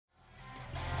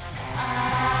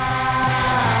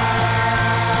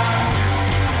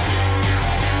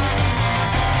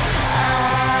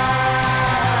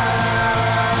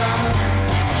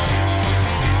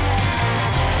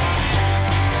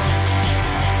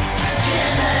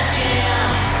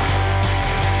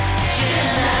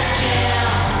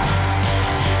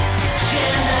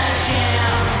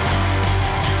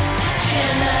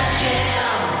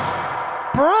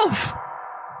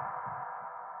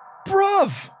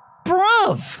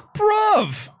Bruv!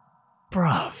 Bruv!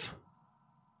 Bruv.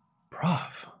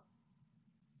 Bruv.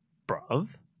 Bruv?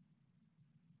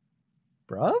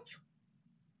 Bruv?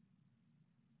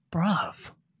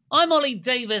 Bruv. I'm Ollie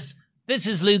Davis. This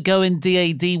is Luke Owen,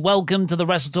 DAD. Welcome to the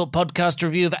Wrestle Talk podcast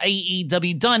review of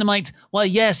AEW Dynamite. Well,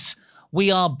 yes,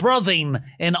 we are bruving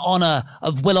in honor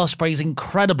of Will Ospreay's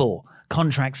incredible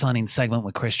contract signing segment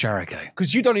with Chris Jericho.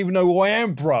 Because you don't even know who I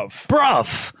am, bruv.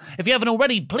 Bruv! If you haven't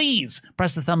already, please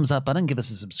press the thumbs up button, give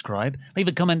us a subscribe, leave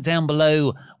a comment down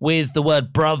below with the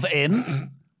word bruv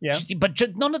in. Yeah. But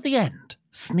not at the end.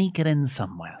 Sneak it in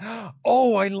somewhere.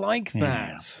 Oh, I like that.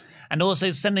 Yeah. And also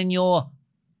send in your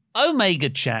Omega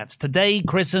chats. Today,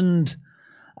 christened...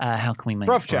 how can we make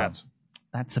Bruv chats.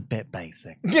 That's a bit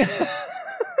basic. Chats.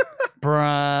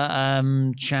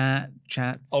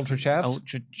 Ultra chavs.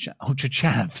 Ultra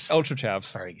chavs. Ultra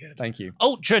chavs. Very good. Thank you.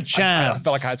 Ultra chavs. I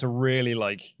felt like I had to really,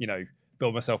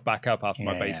 build myself back up after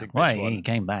my basic bitch one. He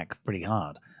came back pretty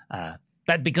hard.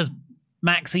 That because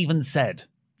Max even said,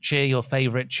 cheer your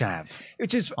favorite chav.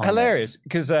 Which is hilarious,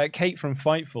 because Kate from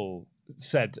Fightful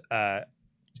said...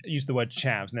 used the word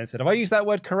chavs and then said, have I used that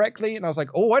word correctly? And I was like,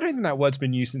 I don't think that word's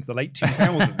been used since the late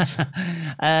 2000s.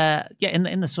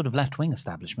 In the sort of left-wing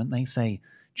establishment, they say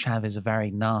chav is a very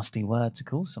nasty word to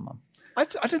call someone. I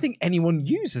don't think anyone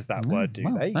uses that word, do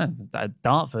they? No,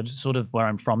 Dartford, sort of where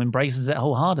I'm from, embraces it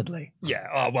wholeheartedly. Yeah.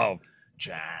 Oh, well.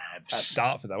 Chavs. That's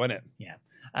Dartford, though, isn't it? Yeah.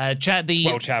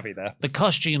 Chavvy there. The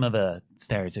costume of a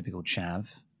stereotypical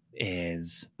chav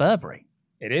is Burberry.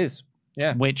 It is.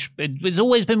 Yeah. Which it's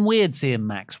always been weird seeing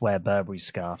Max wear Burberry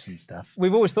scarves and stuff.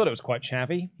 We've always thought it was quite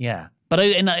chavvy. Yeah. But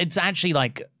it's actually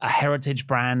like a heritage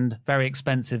brand, very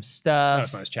expensive stuff. No,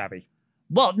 it's not as chavvy.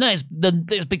 Well, no, it's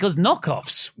because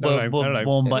knockoffs were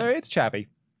worn by... No, it's chavvy.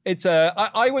 It's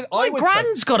I would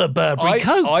Grand's say, got a Burberry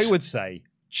coat. I would say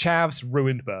Chavs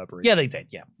ruined Burberry. Yeah, they did.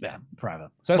 Yeah, forever.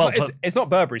 So it's not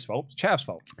Burberry's fault. It's Chavs'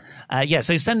 fault.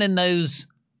 So send in those...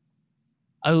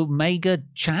 Omega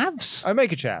Chavs?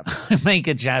 Omega Chavs.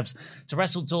 Omega Chavs to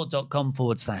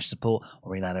WrestleTalk.com/support.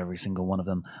 We'll read out every single one of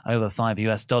them over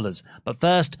 $5. But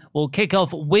first, we'll kick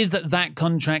off with that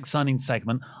contract signing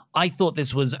segment. I thought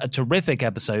this was a terrific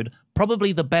episode.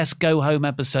 Probably the best go-home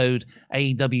episode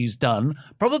AEW's done.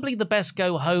 Probably the best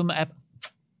go-home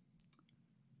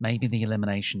Maybe the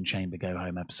Elimination Chamber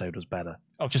go-home episode was better.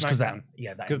 Oh, just because that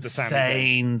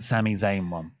insane Sami Zayn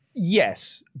one.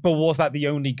 Yes, but was that the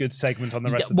only good segment on the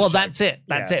rest of the show? Well, that's it.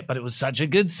 That's it. But it was such a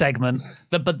good segment.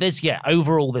 But this,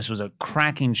 overall, this was a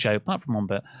cracking show, apart from one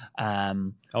bit.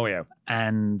 And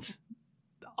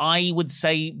I would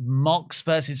say Mox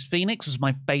versus Phoenix was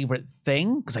my favorite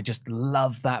thing, because I just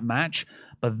love that match.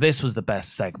 But this was the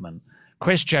best segment.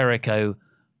 Chris Jericho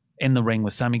in the ring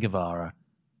with Sammy Guevara.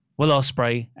 Will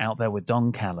Ospreay out there with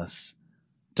Don Callis.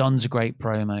 Don's a great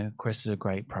promo. Chris is a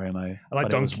great promo.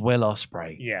 It was Will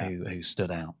Ospreay who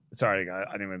stood out. Sorry, I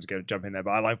didn't want to jump in there,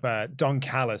 but I like Don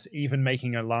Callis even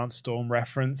making a Lance Storm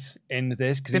reference in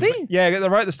this. Did he? Yeah,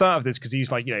 right at the start of this, because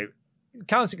he's like,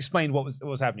 Callis explained what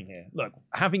was happening here. Look,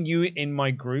 having you in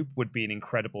my group would be an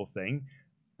incredible thing,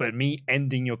 but me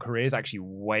ending your career is actually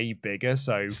way bigger.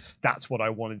 So that's what I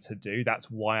wanted to do. That's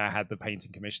why I had the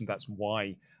painting commission. That's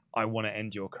why I want to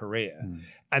end your career.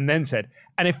 And then said,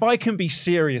 and if I can be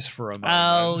serious for a moment.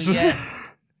 Oh, yes.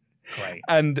 Great.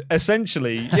 And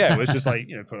essentially, it was just like,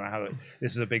 putting out how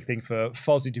this is a big thing for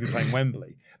Fozzy to be playing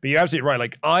Wembley. But you're absolutely right.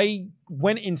 Like, I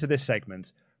went into this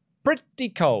segment pretty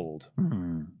cold.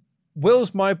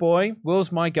 Will's my boy. Will's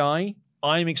my guy.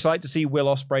 I'm excited to see Will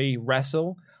Ospreay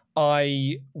wrestle.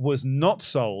 I was not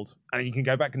sold, and you can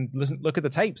go back and look at the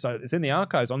tape. So it's in the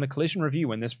archives on the Collision review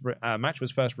when this match was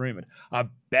first rumored. I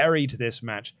buried this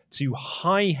match to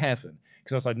high heaven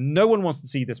because I was like, no one wants to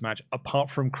see this match apart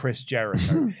from Chris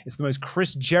Jericho. It's the most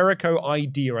Chris Jericho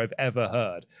idea I've ever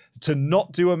heard, to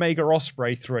not do Omega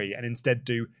Ospreay 3 and instead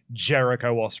do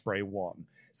Jericho Ospreay 1.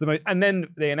 And then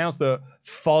they announced that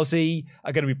Fozzy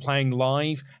are going to be playing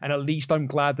live, and at least I'm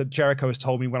glad that Jericho has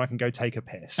told me when I can go take a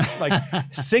piss. Like,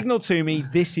 signal to me,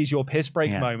 this is your piss break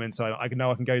moment, so I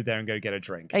know I can go there and go get a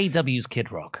drink. AEW's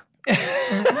Kid Rock.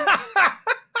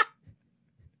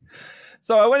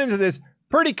 So I went into this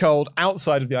pretty cold,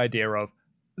 outside of the idea of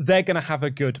they're going to have a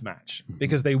good match,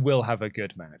 because they will have a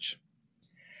good match.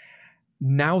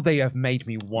 Now they have made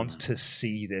me want to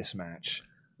see this match.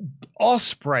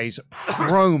 Ospreay's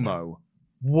promo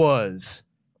was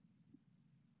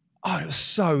it was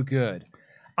so good.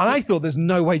 And I thought there's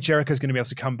no way Jericho's going to be able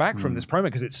to come back from this promo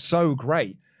because it's so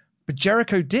great. But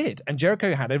Jericho did. And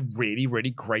Jericho had a really, really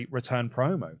great return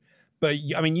promo. But,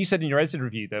 I mean, you said in your edited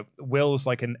review that Will's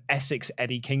like an Essex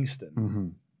Eddie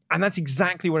Kingston. And that's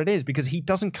exactly what it is, because he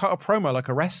doesn't cut a promo like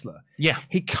a wrestler. Yeah.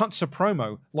 He cuts a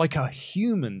promo like a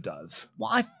human does.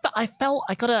 Well, I felt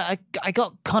I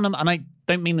got Conor, and I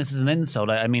don't mean this as an insult.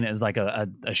 I mean it as like a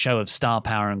show of star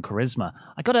power and charisma.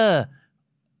 I got a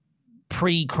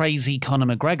pre-crazy Conor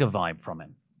McGregor vibe from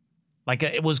him. Like,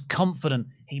 it was confident.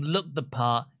 He looked the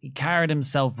part. He carried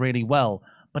himself really well,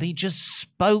 but he just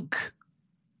spoke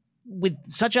with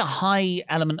such a high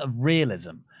element of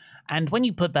realism. And when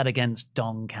you put that against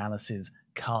Don Callis's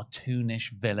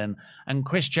cartoonish villain, and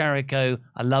Chris Jericho,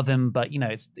 I love him, but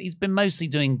he's been mostly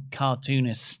doing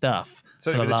cartoonish stuff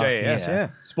for the last year. Yeah,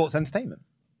 sports entertainment.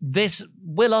 This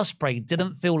Will Ospreay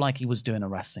didn't feel like he was doing a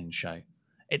wrestling show.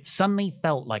 It suddenly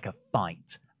felt like a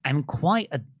fight, and quite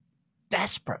a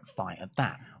desperate fight at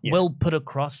that. Yeah. Will put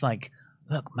across like,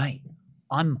 look, mate,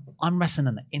 I'm wrestling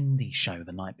an indie show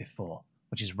the night before,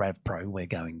 which is Rev Pro. We're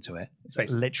going to it.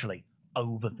 It's literally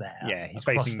over there. Yeah, he's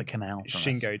across facing the canal.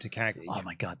 Shingo Takagi. Oh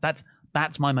my god, that's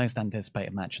my most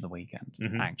anticipated match of the weekend.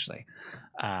 Actually,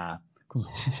 I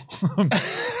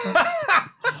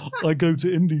go to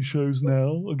indie shows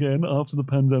now again after the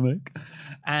pandemic,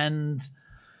 and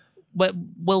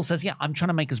Will says, "Yeah, I'm trying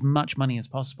to make as much money as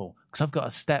possible because I've got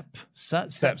a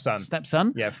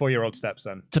stepson. Yeah, 4-year-old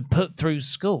stepson to put through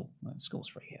school. Well, school's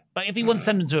free here, but if he wants to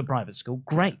send him to a private school,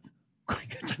 great. I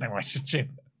don't know why I should do.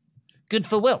 Good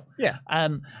for Will. Yeah.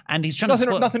 And he's trying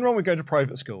nothing wrong with going to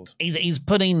private schools. He's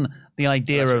putting the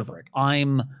idea of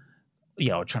trying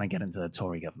to get into the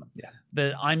Tory government. Yeah.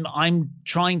 I'm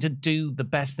trying to do the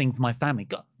best thing for my family.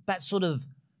 Got that sort of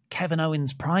Kevin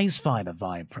Owens prizefighter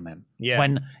vibe from him. Yeah.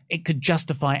 When it could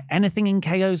justify anything in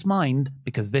KO's mind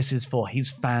because this is for his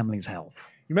family's health.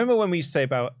 You remember when we used to say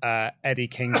about Eddie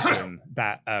Kingston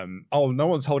that, no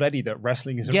one's told Eddie that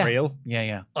wrestling isn't real?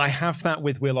 Yeah. I have that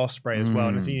with Will Ospreay as well.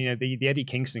 And it's, the Eddie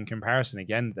Kingston comparison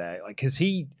again there. Like, because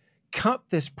he cut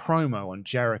this promo on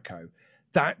Jericho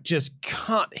that just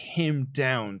cut him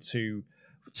down to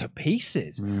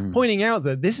pieces, pointing out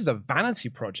that this is a vanity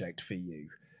project for you.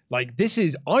 Like,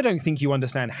 I don't think you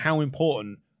understand how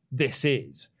important this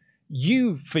is.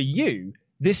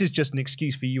 This is just an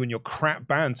excuse for you and your crap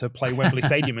band to play Wembley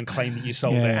Stadium and claim that you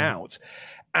sold it out.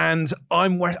 And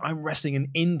I'm wrestling an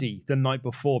indie the night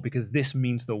before because this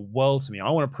means the world to me.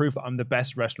 I want to prove that I'm the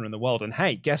best wrestler in the world. And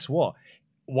hey, guess what?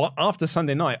 After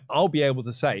Sunday night, I'll be able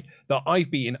to say that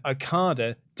I've beaten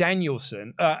Okada,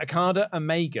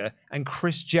 Omega, and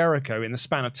Chris Jericho in the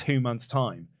span of 2 months'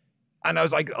 time. And I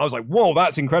was like, whoa,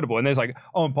 that's incredible. And there's like,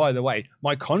 oh, and by the way,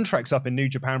 my contract's up in New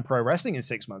Japan Pro Wrestling in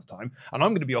 6 months' time, and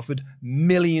I'm going to be offered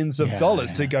millions of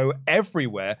dollars to go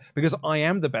everywhere because I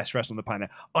am the best wrestler on the planet.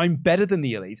 I'm better than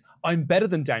the Elite. I'm better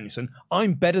than Danielson.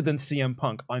 I'm better than CM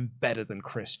Punk. I'm better than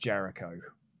Chris Jericho.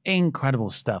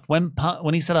 Incredible stuff. When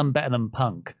he said I'm better than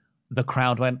Punk, the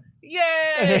crowd went,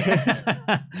 yay!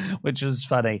 Which was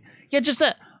funny. Yeah,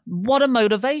 what a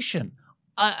motivation.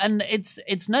 And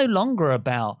it's no longer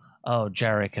about,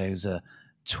 Jericho's a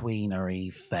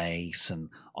tweenery face and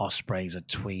Ospreay's a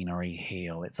tweenery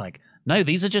heel. It's like, no,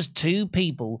 these are just two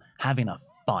people having a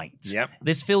fight. Yep.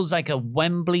 This feels like a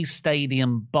Wembley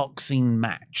Stadium boxing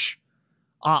match.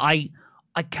 I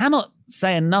cannot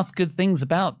say enough good things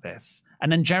about this.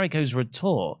 And then Jericho's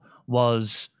retort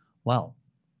was, well,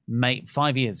 mate,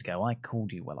 5 years ago, I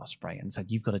called you Will Ospreay and said,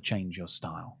 you've got to change your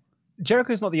style.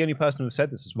 Jericho's not the only person who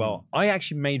said this as well. I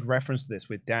actually made reference to this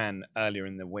with Dan earlier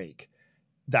in the week,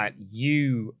 that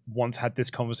you once had this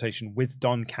conversation with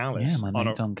Don Callis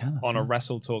on a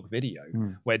Wrestle Talk video,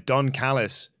 where Don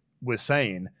Callis was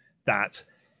saying that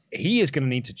he is going to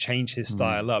need to change his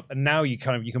style up. And now you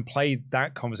can play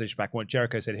that conversation back. What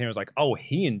Jericho said here was like, oh,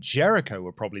 he and Jericho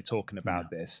were probably talking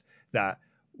about this, that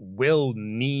Will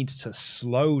needs to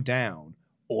slow down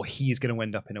or he's going to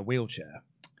end up in a wheelchair.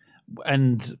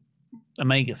 And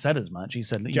Omega said as much. He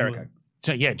said Jericho.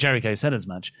 Jericho said as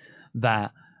much,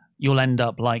 that you'll end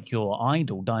up like your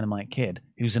idol, Dynamite Kid,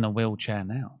 who's in a wheelchair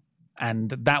now. And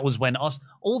that was when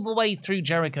all the way through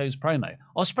Jericho's promo,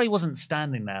 Ospreay wasn't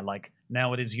standing there like,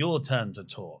 now it is your turn to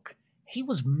talk. He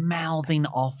was mouthing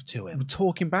off to him.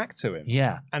 Talking back to him.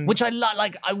 Yeah. Which I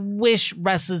like. I wish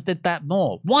wrestlers did that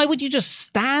more. Why would you just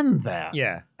stand there?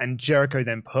 Yeah. And Jericho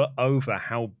then put over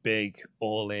how big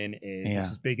All In is. Yeah.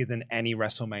 This is bigger than any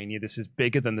WrestleMania. This is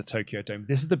bigger than the Tokyo Dome.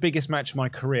 This is the biggest match of my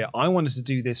career. I wanted to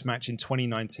do this match in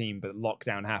 2019, but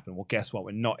lockdown happened. Well, guess what?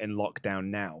 We're not in lockdown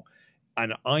now.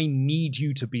 And I need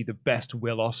you to be the best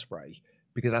Will Ospreay,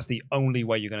 because that's the only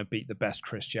way you're going to beat the best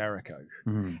Chris Jericho.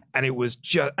 And it was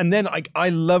just, and then I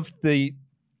loved the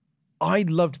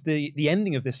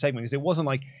ending of this segment, because it wasn't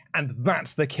like, and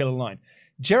that's the killer line.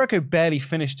 Jericho barely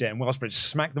finished it, and Will Ospreay just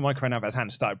smacked the microphone out of his hand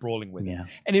and started brawling with him.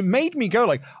 And it made me go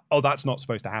like, oh, that's not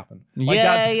supposed to happen. Like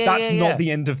that's not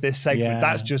the end of this segment. Yeah.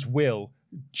 That's just Will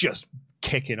just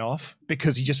kicking off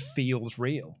because he just feels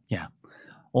real. Yeah.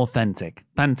 Authentic.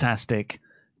 Fantastic.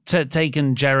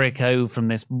 Taken Jericho from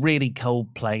this really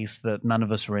cold place that none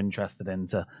of us were interested in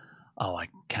to, I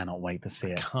cannot wait to see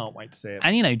it. Can't wait to see it.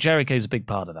 And, Jericho's a big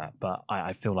part of that, but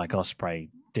I feel like Ospreay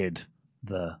did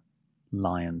the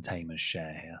lion tamer's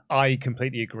share here. I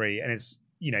completely agree. And it's,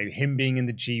 him being in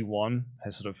the G1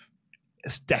 has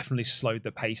it's definitely slowed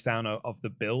the pace down of the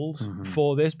build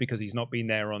for this because he's not been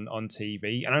there on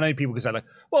TV. And I know people can say like,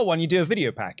 well, why don't you do a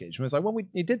video package? And it's like, well,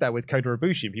 you did that with Kota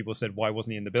Ibushi, and people said, why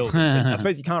wasn't he in the build? So I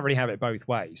suppose you can't really have it both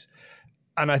ways.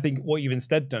 And I think what you've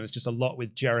instead done is just a lot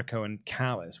with Jericho and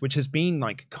Callis, which has been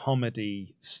like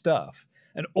comedy stuff.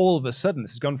 And all of a sudden,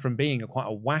 this has gone from being quite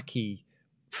a wacky,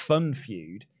 fun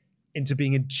feud into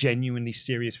being a genuinely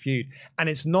serious feud. And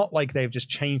it's not like they've just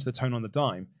changed the tone on the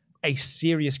dime. A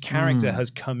serious character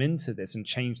has come into this and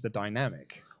changed the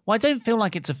dynamic. Well, I don't feel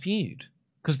like it's a feud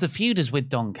because the feud is with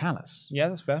Don Callis. Yeah,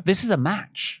 that's fair. This is a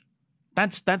match.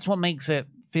 That's what makes it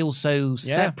feel so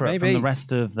separate from the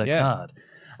rest of the card.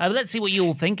 But let's see what you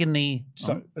all think in the...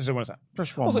 So,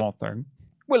 just one more thing.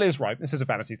 Will is right. This is a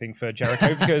vanity thing for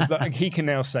Jericho because he can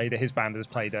now say that his band has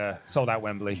played sold out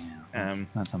Wembley. Yeah,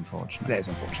 that's unfortunate. That is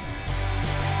unfortunate.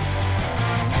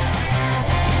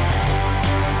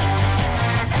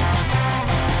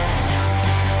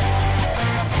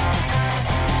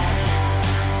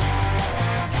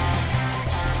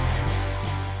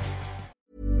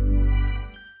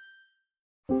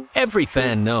 Every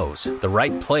fan knows the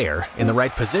right player in the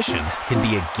right position can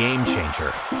be a game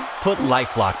changer. Put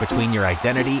LifeLock between your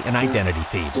identity and identity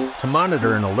thieves to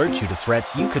monitor and alert you to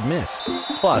threats you could miss.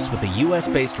 Plus, with a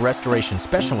U.S.-based restoration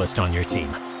specialist on your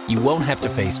team, you won't have to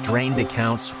face drained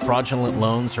accounts, fraudulent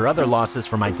loans, or other losses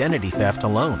from identity theft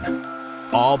alone.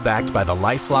 All backed by the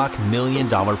LifeLock $1 Million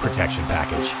Protection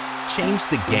Package. Change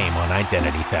the game on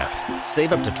identity theft.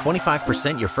 Save up to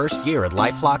 25% your first year at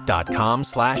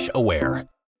LifeLock.com/aware.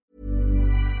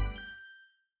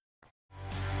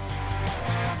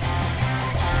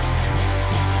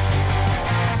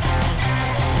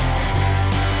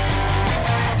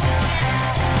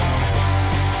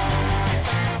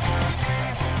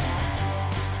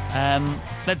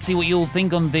 Let's see what you all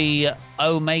think on the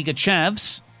Omega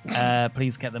Chavs.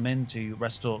 Please get them in to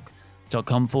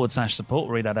wrestalk.com/support.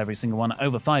 We'll read out every single one.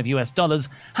 Over $5.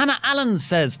 Hannah Allen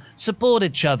says, support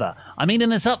each other. I'm eating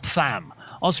this up, fam.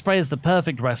 Ospreay is the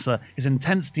perfect wrestler. His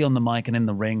intensity on the mic and in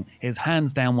the ring is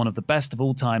hands down one of the best of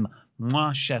all time.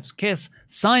 Mwah, chef's kiss.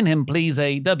 Sign him, please,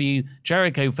 AEW.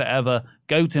 Jericho forever.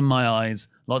 Goat in my eyes.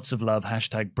 Lots of love.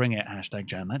 #bring it.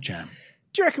 #jam that jam.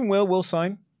 Do you reckon Will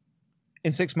sign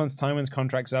in 6 months' time when his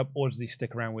contract's up, or does he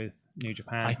stick around with New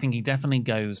Japan? I think he definitely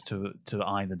goes to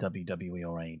either WWE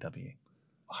or AEW.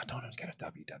 Oh, I don't want him to go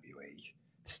to WWE.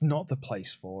 It's not the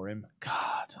place for him.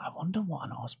 God, I wonder what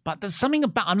an But there's something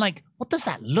about... I'm like, what does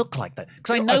that look like, though?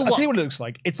 Because I tell you what it looks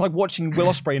like. It's like watching Will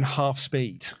Ospreay in half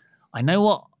speed. I know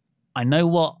what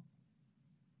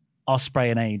Ospreay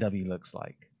and AEW looks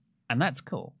like, and that's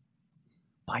cool.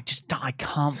 I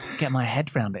can't get my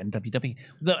head around it in WWE.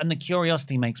 And the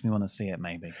curiosity makes me want to see it,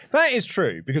 maybe. That is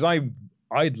true, because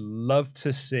I'd love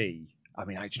to see... I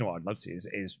mean, you know what I'd love to see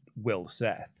is Will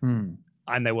Seth. And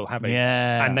they will have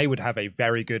and they would have a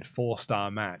very good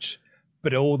 4-star match.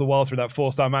 But all the while through that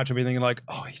 4-star match, I'll be thinking like,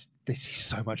 oh, he's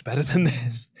so much better than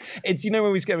this. It's,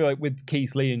 when we get like with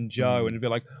Keith Lee and Joe, and it'd be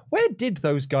like, where did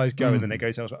those guys go? And then they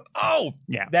go to elsewhere. Oh,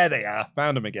 yeah, there they are.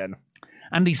 Found them again.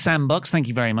 Andy Sandbox, thank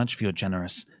you very much for your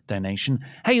generous donation.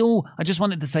 Hey all, I just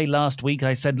wanted to say last week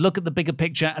I said, look at the bigger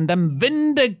picture and I'm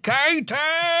vindicated.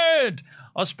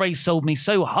 Ospreay sold me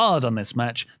so hard on this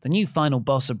match. The new final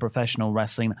boss of professional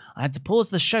wrestling. I had to pause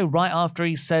the show right after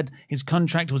he said his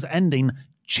contract was ending.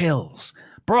 Chills.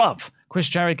 Bruv, Chris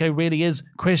Jericho really is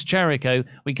Chris Jericho.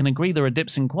 We can agree there are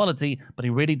dips in quality, but he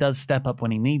really does step up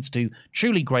when he needs to.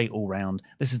 Truly great all round.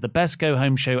 This is the best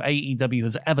go-home show AEW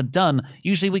has ever done.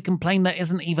 Usually we complain there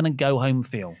isn't even a go-home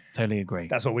feel. Totally agree.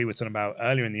 That's what we were talking about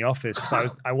earlier in the office,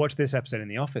 because I watched this episode in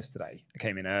the office today. I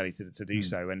came in early to do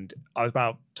so, and I was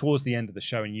about towards the end of the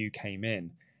show, and you came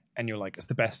in, and you're like, it's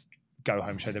the best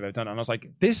go-home show they've ever done. And I was like,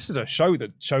 this is a show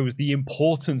that shows the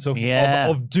importance of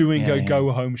doing a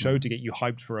go-home show to get you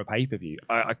hyped for a pay-per-view.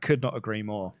 I could not agree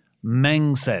more.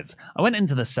 Meng says, I went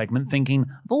into the segment thinking,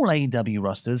 of all AEW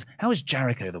rosters, how is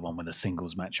Jericho the one with a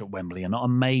singles match at Wembley and not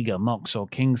Omega, Mox or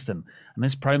Kingston? And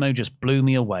this promo just blew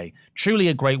me away. Truly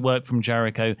a great work from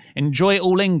Jericho. Enjoy it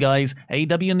all in, guys.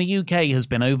 AEW in the UK has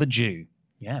been overdue.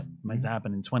 Yeah, meant to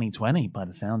happen in 2020 by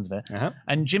the sounds of it. Uh-huh.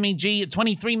 And Jimmy G,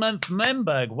 23-month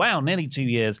Memberg. Wow, nearly 2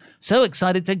 years. So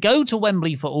excited to go to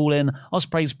Wembley for All In.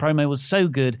 Ospreay's promo was so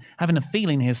good. Having a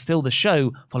feeling here's still the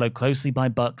show, followed closely by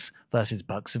Bucks versus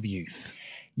Bucks of Youth.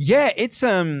 Yeah, it's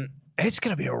going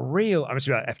to be a real... I'm just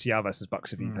about FTR versus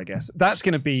Bucks of Youth, I guess. That's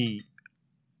going to be...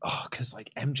 Oh, because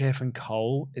like MJF and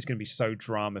Cole is going to be so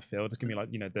drama filled. It's going to be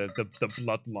like, you know, the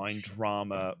bloodline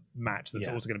drama match that's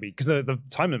also going to be, because the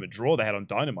time limit draw they had on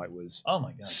Dynamite was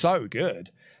so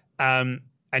good. And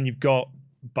you've got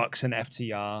Bucks and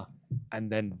FTR,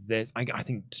 and then there's I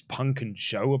think Punk and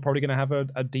Joe are probably going to have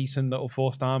a decent little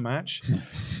 4-star match.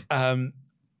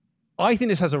 I think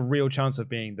this has a real chance of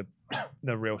being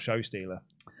the real show stealer.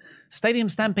 Stadium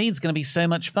Stampede's going to be so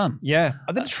much fun. Yeah.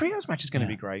 The trios match is going to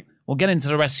be great. We'll get into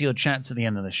the rest of your chats at the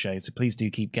end of the show, so please do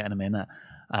keep getting them in at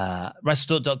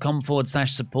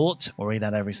WrestleTalk.com/support. We'll read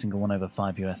out every single one over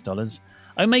 $5.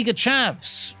 Omega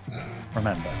Chavs.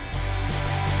 Remember.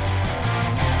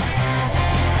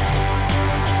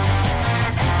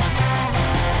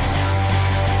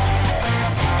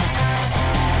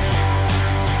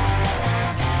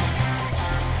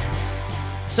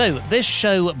 So this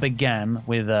show began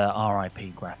with a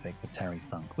RIP graphic for Terry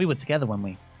Funk. We were together when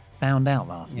we found out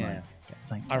last night.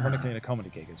 It's like, ironically, in a comedy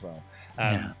gig as well.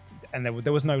 And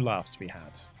there was no laughs to be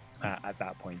had at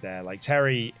that point there. Like,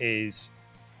 Terry is...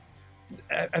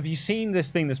 have you seen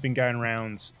this thing that's been going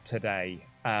around today?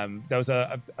 There was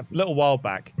a little while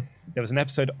back, there was an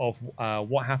episode of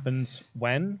What Happened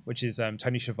When, which is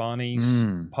Tony Schiavone's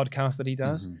podcast that he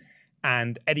does.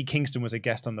 And Eddie Kingston was a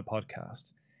guest on the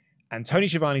podcast. And Tony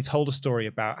Schiavone told a story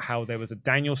about how there was a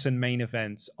Danielson main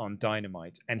event on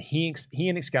Dynamite, and he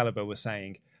and Excalibur were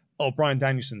saying, "Oh, Bryan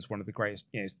Danielson's one of the greatest,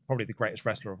 probably the greatest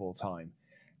wrestler of all time."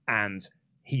 And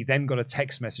he then got a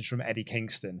text message from Eddie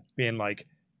Kingston being like,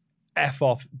 "F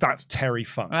off, that's Terry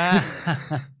Funk."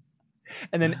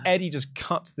 And then Eddie just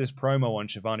cuts this promo on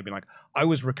Schiavone being like, "I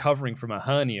was recovering from a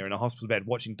hernia in a hospital bed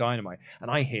watching Dynamite, and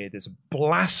I hear this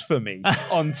blasphemy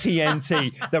on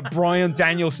TNT that Bryan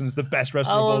Danielson's the best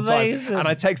wrestler of all time." And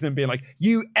I text them being like,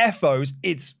 "You FOs,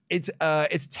 it's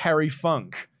Terry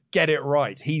Funk. Get it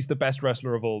right. He's the best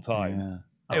wrestler of all time."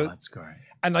 Yeah. That's great.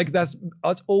 And like that's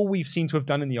all we've seen to have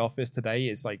done in the office today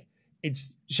is like,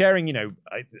 it's sharing,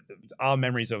 our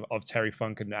memories of Terry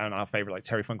Funk and our favorite like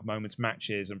Terry Funk moments,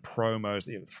 matches, and promos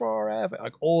forever,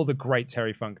 like all the great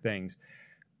Terry Funk things.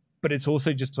 But it's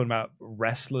also just talking about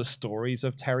wrestler stories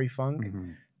of Terry Funk,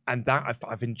 and that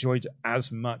I've enjoyed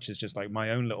as much as just like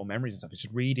my own little memories and stuff. It's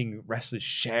just reading wrestlers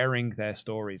sharing their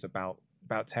stories about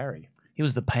Terry. He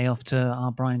was the payoff to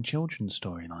our Brian Children's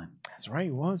storyline. That's right,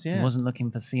 he was. Yeah, he wasn't looking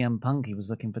for CM Punk; he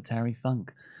was looking for Terry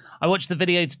Funk. I watched the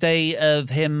video today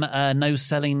of him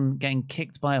no-selling getting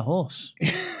kicked by a horse.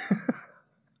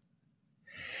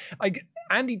 Like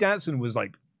Andy Danson was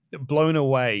like blown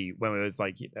away when it was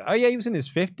like, oh yeah, he was in his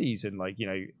 50s and like,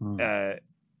 when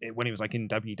he was like in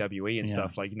WWE and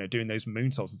stuff, like, doing those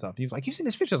moonsaults and stuff. He was like, he was in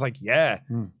his 50s. I was like, yeah,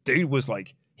 dude was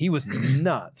like, he was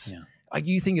nuts. Like,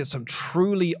 you think of some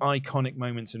truly iconic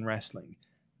moments in wrestling,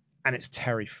 and it's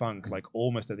Terry Funk, like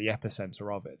almost at the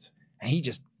epicenter of it. And he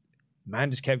just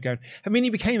kept going. I mean, he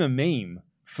became a meme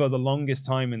for the longest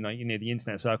time in the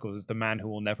internet circles as the man who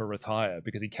will never retire,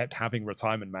 because he kept having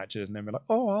retirement matches and then be like,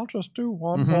 "Oh, I'll just do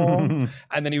one more,"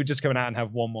 and then he would just go out and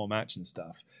have one more match and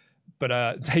stuff.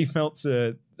 But Dave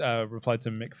Meltzer replied to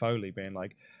Mick Foley being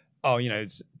like, "Oh,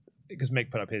 it's because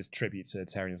Mick put up his tribute to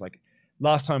Terry and he was like,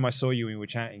 last time I saw you when we were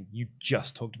chatting, you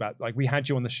just talked about, like, we had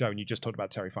you on the show and you just talked about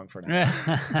Terry Funk for an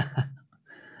hour."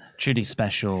 Truly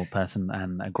special person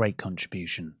and a great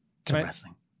contribution to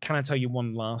wrestling. Can I tell you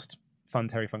one last fun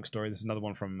Terry Funk story? This is another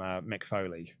one from Mick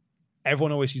Foley.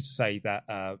 Everyone always used to say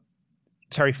that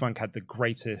Terry Funk had the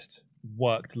greatest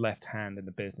worked left hand in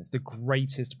the business, the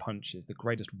greatest punches, the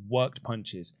greatest worked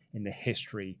punches in the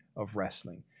history of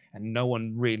wrestling. And no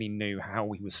one really knew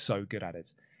how he was so good at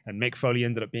it. And Mick Foley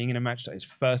ended up being in a match, his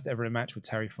first ever match with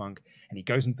Terry Funk. And he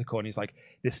goes into the corner and he's like,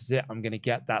 "This is it. I'm going to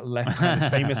get that left hand, this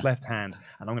famous left hand.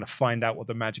 And I'm going to find out what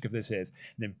the magic of this is."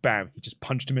 And then bam, he just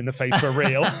punched him in the face for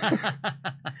real.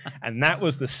 And that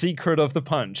was the secret of the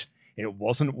punch. It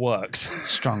wasn't worked.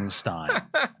 Strong style.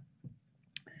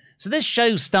 So this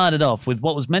show started off with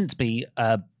what was meant to be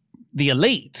the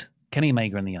Elite, Kenny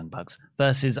Omega and the Young Bucks,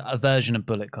 versus a version of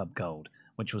Bullet Club Gold,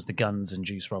 which was the Guns and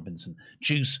Juice Robinson.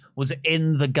 Juice was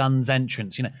in the Guns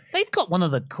entrance. They've got one of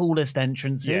the coolest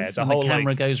entrances when the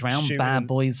camera goes round, Bad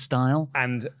Boys style.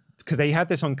 And because they had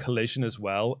this on Collision as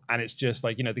well, and it's just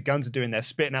like, the Guns are doing their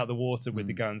spitting out the water with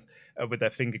the guns, with their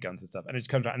finger guns and stuff. And it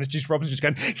comes out, and it's Juice Robinson just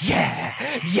going, "Yeah,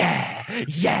 yeah,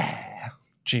 yeah."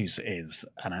 Juice is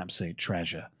an absolute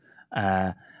treasure.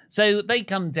 So they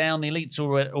come down, the Elites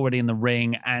are already in the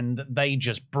ring, and they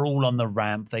just brawl on the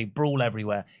ramp. They brawl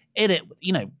everywhere.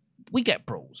 We get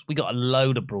brawls. We got a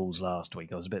load of brawls last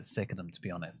week. I was a bit sick of them, to be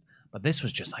honest. But this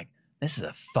was just like, this is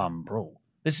a fun brawl.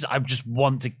 I just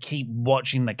want to keep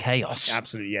watching the chaos.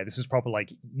 Absolutely, yeah. This was proper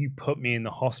like, you put me in the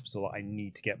hospital, I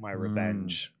need to get my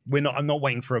revenge. I'm not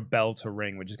waiting for a bell to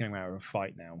ring. We're just going to have a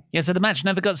fight now. Yeah, so the match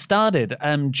never got started.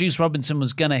 Juice Robinson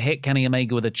was going to hit Kenny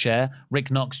Omega with a chair.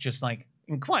 Rick Knox just like,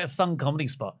 in quite a fun comedy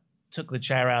spot, took the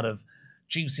chair out of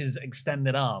Juice's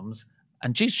extended arms,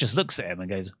 and Juice just looks at him and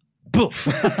goes, boof.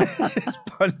 Just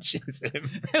punches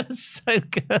him. It was so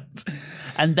good.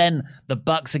 And then the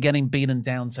Bucks are getting beaten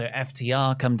down, so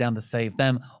FTR come down to save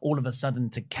them. All of a sudden,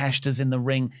 Takeshita's in the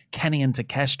ring. Kenny and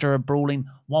Takeshita are brawling.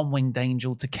 One-winged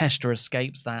angel. Takeshita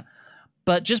escapes that.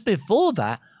 But just before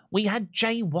that, we had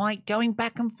Jay White going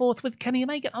back and forth with Kenny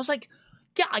Omega. I was like,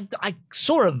 yeah, I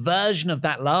saw a version of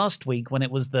that last week when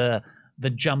it was the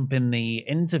jump in the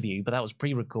interview, but that was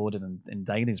pre-recorded in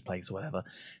Daly's place or whatever.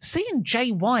 Seeing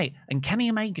Jay White and Kenny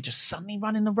Omega just suddenly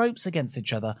running the ropes against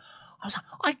each other, I was like,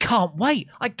 I can't wait.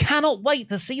 I cannot wait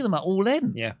to see them at All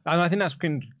In. Yeah, and I think that's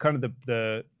kind of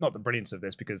the not the brilliance of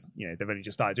this, because they've only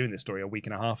just started doing this story a week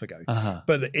and a half ago,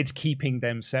 but it's keeping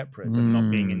them separate and not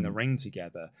being in the ring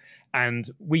together. And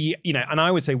and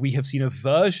I would say we have seen a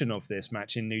version of this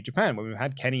match in New Japan, where we've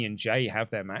had Kenny and Jay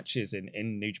have their matches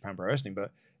in New Japan Pro Wrestling,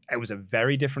 but it was a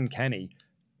very different Kenny.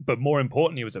 But more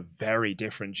importantly, it was a very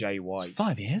different Jay White.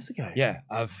 5 years ago. Yeah,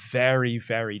 a very,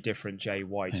 very different Jay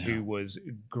White, who was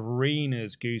green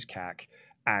as goose cack.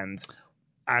 And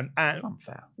That's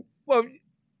unfair. Well,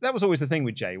 that was always the thing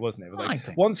with Jay, wasn't it? It was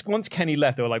like, once Kenny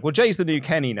left, they were like, well, Jay's the new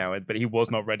Kenny now, but he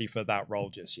was not ready for that role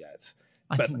just yet.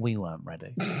 I think we weren't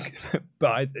ready.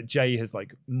 But Jay has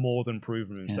more than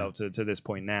proven himself to this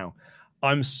point now.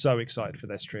 I'm so excited for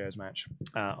this trios match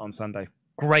on Sunday.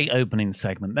 Great opening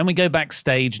segment. Then we go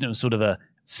backstage, and it was sort of a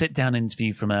sit-down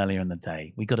interview from earlier in the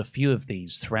day. We got a few of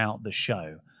these throughout the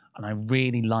show, and I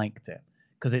really liked it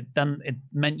because it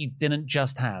meant you didn't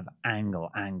just have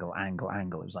Angle. It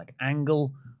was like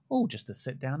Angle, just a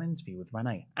sit-down interview with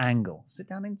Renee. Angle,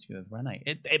 sit-down interview with Renee.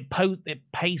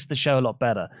 It paced the show a lot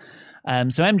better.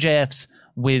 So MJF's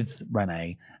with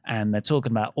Renee, and they're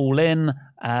talking about All In.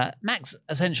 Max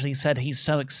essentially said he's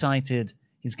so excited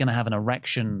he's going to have an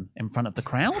erection in front of the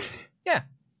crowd. Yeah.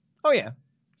 Oh, yeah.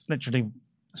 It's literally...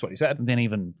 That's what he said.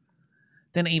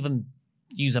 Didn't even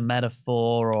use a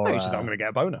metaphor or... No, he said, I'm going to get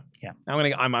a boner. Yeah.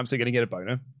 I'm absolutely going to get a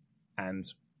boner. And,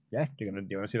 yeah, do you want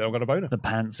to see that I've got a boner? The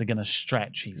pants are going to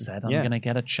stretch, he said. I'm going to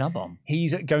get a chub on.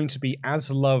 He's going to be as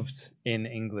loved in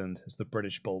England as the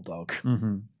British Bulldog.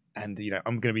 Mm-hmm. And,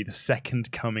 I'm going to be the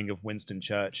second coming of Winston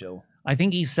Churchill. I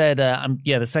think he said,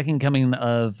 the second coming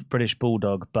of British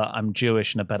Bulldog, but I'm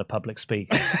Jewish and a better public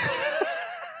speaker.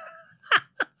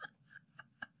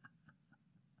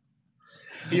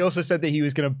 He also said that he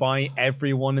was going to buy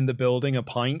everyone in the building a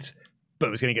pint,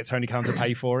 but was going to get Tony Khan to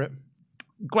pay for it.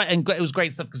 Great, and it was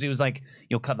great stuff because he was like,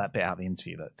 "You'll cut that bit out of the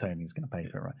interview that Tony's going to pay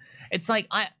for it, right?" It's like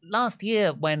last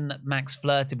year when Max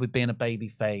flirted with being a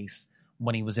babyface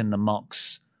when he was in the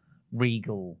Mox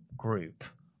Regal group,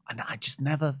 and I just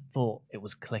never thought it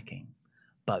was clicking.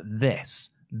 But this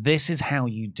is how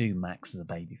you do Max as a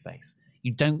babyface.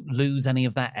 You don't lose any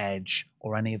of that edge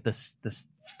or any of this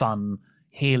fun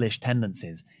heelish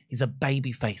tendencies. He's a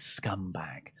babyface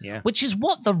scumbag, which is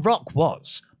what The Rock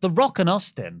was. The Rock and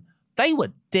Austin, they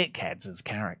were dickheads as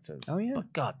characters. Oh yeah,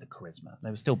 but God, the charisma. They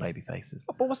were still baby faces.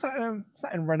 Oh, but what's that? What's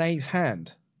that in Renee's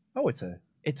hand? Oh,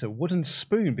 it's a wooden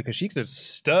spoon because she could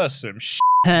stir some shit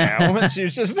now. And she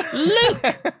was just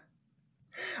Luke.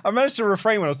 I managed to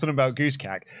refrain when I was talking about goose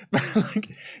cack, but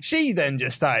she then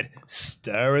just started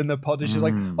stirring the pot. And she was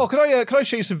like, "Oh, could I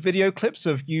show you some video clips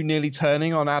of you nearly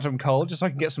turning on Adam Cole, just so I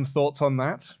can get some thoughts on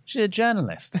that?" She's a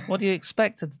journalist. What do you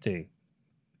expect her to do?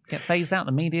 Get phased out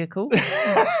the media call?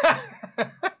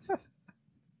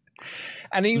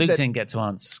 And Luke didn't get to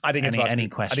answer any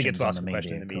questions. I didn't get to ask on a the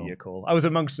question in media the media call. I was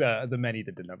amongst the many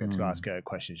that did not get to ask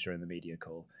questions during the media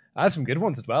call. I had some good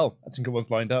ones as well. I had some good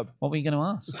ones lined up. What were you going to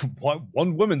ask?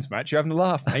 One women's match. You're having a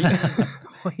laugh,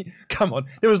 mate. Come on.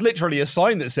 There was literally a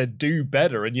sign that said, "Do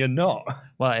better," and you're not.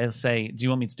 Well, it'll say, do you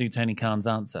want me to do Tony Khan's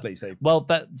answer? Please do. Well,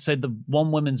 so the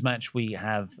one women's match we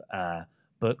have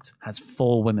booked has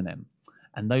 4 women in.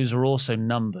 And those are also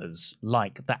numbers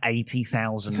like the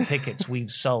 80,000 tickets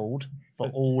we've sold for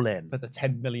All In. For the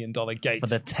 $10 million gate. For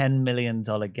the $10 million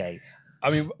gate. I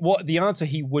mean, what the answer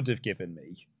he would have given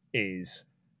me is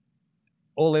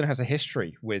All In has a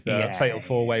history with Fatal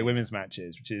 4-Way women's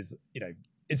matches, which is,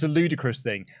 it's a ludicrous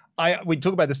thing. We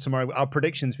talk about this tomorrow. Our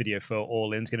predictions video for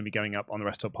All In is going to be going up on the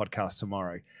Rest of our podcast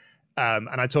tomorrow. And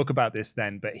I talk about this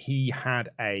then, but he had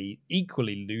a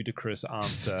equally ludicrous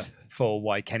answer for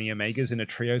why Kenny Omega's in a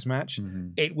trios match.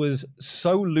 It was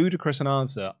so ludicrous an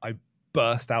answer, I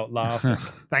burst out laughing.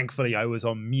 Thankfully, I was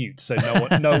on mute, so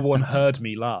no one heard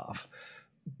me laugh.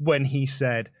 When he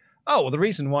said, oh, well, the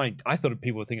reason why I thought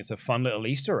people would think it's a fun little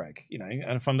Easter egg, and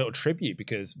a fun little tribute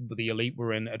because the Elite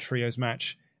were in a trios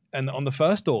match and on the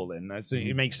first All In. So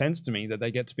it makes sense to me that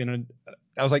they get to be in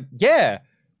I was like, yeah,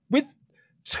 with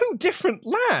two different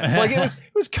lads. Like it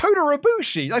was Kota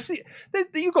Ibushi. I see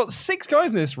you've got 6 guys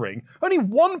in this ring. Only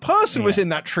one person was in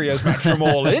that trios match from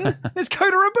All In. It's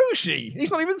Kota Ibushi.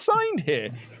 He's not even signed here.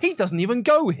 He doesn't even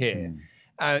go here.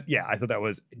 I thought that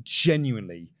was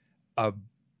genuinely a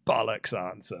bollocks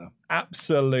answer.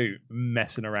 Absolute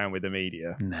messing around with the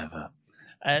media. Never.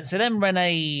 So then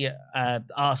Renee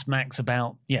asked Max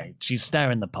about, she's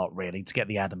stirring the pot really to get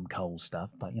the Adam Cole stuff,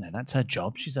 but that's her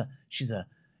job. She's a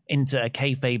into a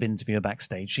kayfabe interviewer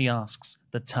backstage. She asks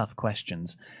the tough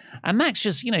questions, and Max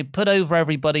just put over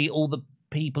everybody, all the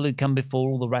people who come before,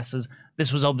 all the wrestlers.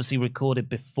 This was obviously recorded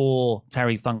before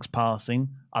Terry Funk's passing.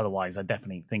 Otherwise, I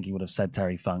definitely think he would have said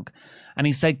Terry Funk. And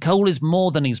he said Cole is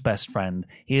more than his best friend.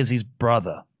 He is his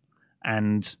brother.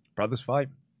 And brothers fight.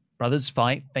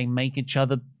 They make each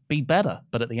other be better.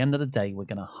 But at the end of the day, we're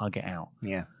going to hug it out.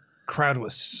 Yeah. Crowd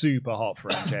was super hot for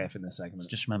MJF in this segment.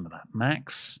 Just remember that.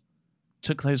 Max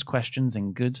took those questions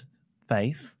in good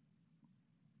faith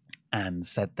and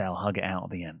said they'll hug it out at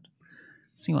the end.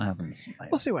 See what happens later.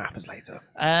 We'll see what happens later.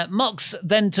 Mox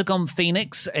then took on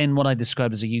Phoenix in what I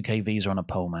described as a UK visa on a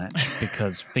pole match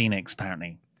because Phoenix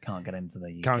apparently can't get into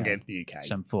the UK. Can't get into the UK.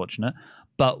 It's unfortunate.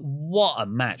 But what a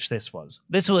match this was.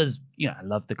 This was, I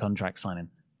loved the contract signing.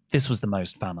 This was the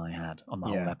most fun I had on the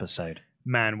whole episode.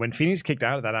 Man, when Phoenix kicked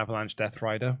out of that Avalanche Death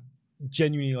Rider,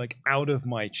 genuinely out of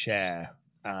my chair,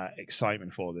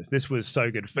 excitement for this. This was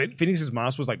so good. Phoenix's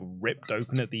mask was ripped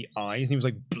open at the eyes and he was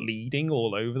bleeding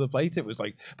all over the place. It was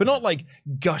but not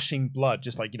gushing blood,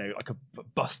 just a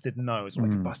busted nose or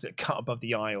a busted cut above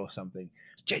the eye or something.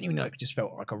 Genuinely just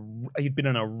felt he'd been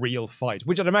in a real fight,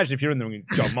 which I'd imagine if you're in the ring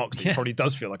with John Moxley, it probably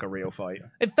does feel like a real fight.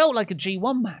 It felt like a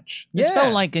G1 match. This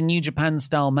felt like a New Japan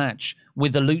style match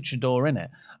with a luchador in it.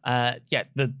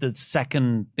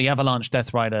 The Avalanche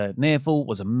Death Rider nearfall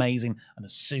was amazing, and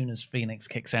as soon as Phoenix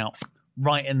kicks out,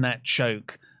 right in that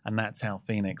choke, and that's how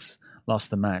Phoenix lost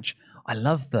the match. I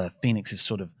love the Phoenix's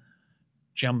sort of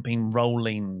jumping,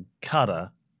 rolling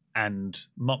cutter, and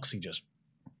Moxie just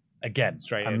again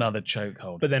straight another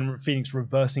chokehold. But then Phoenix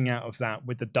reversing out of that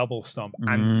with the double stomp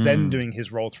and then doing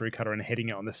his roll through cutter and hitting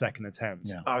it on the second attempt.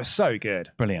 Yeah. Oh, it was so good.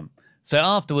 Brilliant. So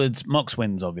afterwards, Mox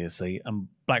wins, obviously, and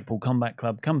Blackpool Combat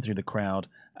Club come through the crowd,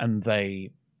 and they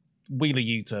Wheeler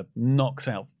Yuta knocks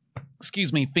out,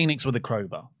 Phoenix with a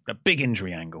crowbar. A big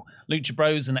injury angle. Lucha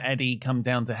Bros and Eddie come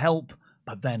down to help,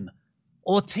 but then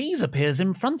Ortiz appears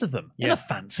in front of them in a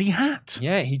fancy hat.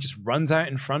 Yeah, he just runs out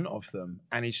in front of them,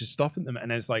 and he's just stopping them,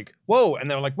 and it's whoa, and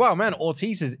they're like, wow, man,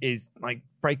 Ortiz is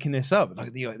breaking this up.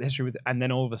 The history with, and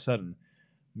then all of a sudden,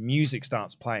 music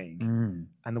starts playing,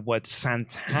 and the word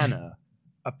Santana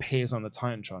appears on the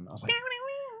Titantron. I was like,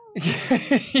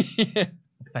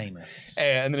 famous.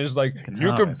 And then it's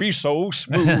you can be so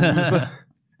smooth.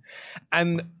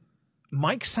 And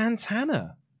Mike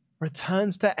Santana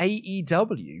returns to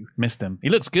AEW. Missed him. He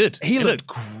looks good. He looked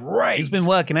great. He's been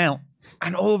working out.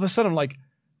 And all of a sudden, I'm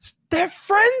they're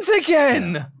friends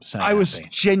again. Yeah, so I was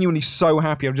genuinely so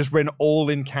happy. I've just written all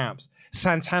in caps.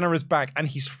 Santana is back, and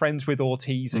he's friends with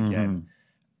Ortiz again.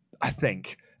 I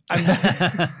think.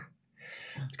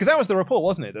 Because that was the report,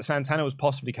 wasn't it? That Santana was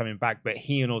possibly coming back, but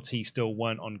he and Ortiz still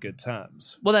weren't on good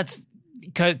terms. Well, that's...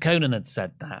 Conan had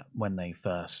said that when they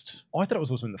first... Oh, I thought it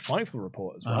was also in the Fightful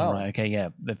report as well. Oh, right, okay, yeah,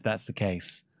 if that's the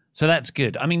case. So that's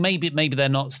good. I mean, maybe they're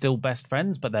not still best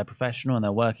friends, but they're professional and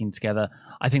they're working together.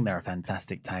 I think they're a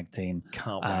fantastic tag team.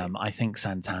 Can't wait. I think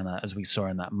Santana, as we saw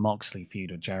in that Moxley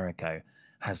feud with Jericho,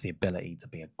 has the ability to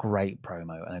be a great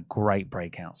promo and a great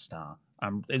breakout star.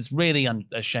 It's really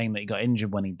a shame that he got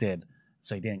injured when he did,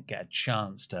 so he didn't get a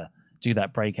chance to do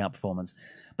that breakout performance.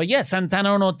 But yeah,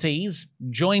 Santana and Ortiz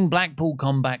join Blackpool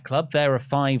Combat Club. There are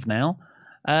 5 now.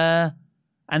 And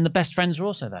the best friends are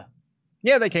also there.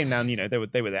 Yeah, they came down, they were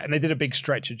there. And they did a big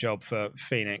stretcher job for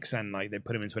Phoenix, and they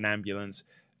put him into an ambulance.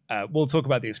 We'll talk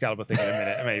about the Excalibur thing in a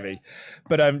minute, maybe.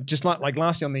 But just like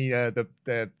lastly on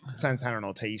the Santana and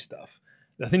Ortiz stuff,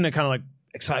 the thing that kind of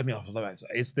excited me off of that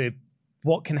is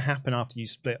what can happen after you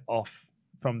split off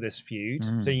from this feud.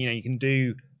 So, you can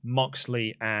do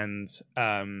Moxley and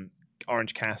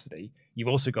Orange Cassidy. You've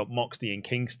also got Moxley and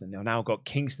Kingston. You've now got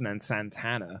Kingston and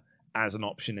Santana as an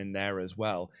option in there as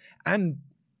well. And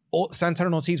Santana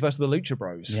and Ortiz versus the Lucha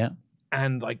Bros. Yeah.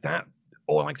 And like that,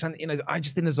 or like, I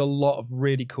just think there's a lot of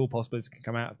really cool possibilities that can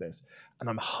come out of this. And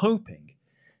I'm hoping,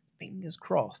 fingers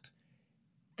crossed,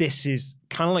 this is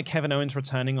kind of like Kevin Owens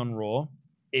returning on Raw,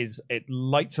 it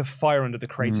lights a fire under the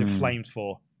creative flames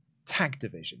for tag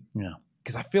division. Yeah.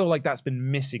 Because I feel like that's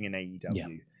been missing in AEW. Yeah.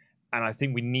 And I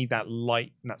think we need that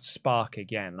light and that spark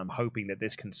again. And I'm hoping that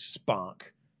this can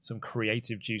spark some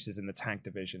creative juices in the tag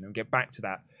division and get back to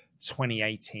that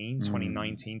 2018,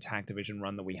 2019 tag division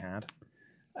run that we had.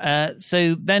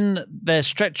 So then they're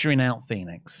stretching out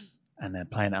Phoenix and they're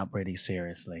playing it up really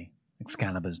seriously.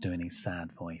 Excalibur's doing his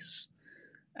sad voice.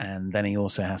 And then he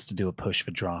also has to do a push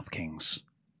for DraftKings.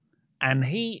 And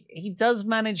he does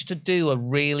manage to do a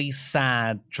really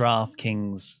sad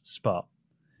DraftKings spot.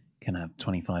 Can have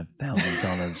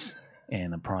 $25,000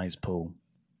 in a prize pool.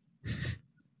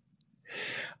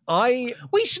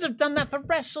 We should have done that for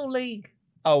Wrestle League.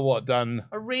 Oh, what done?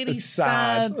 A really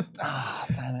sad.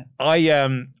 Damn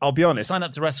it. I'll be honest. Sign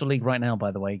up to Wrestle League right now,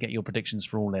 by the way. Get your predictions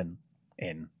for All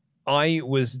In. I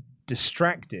was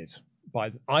distracted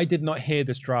by. I did not hear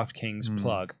this DraftKings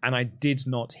plug, and I did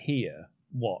not hear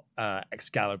what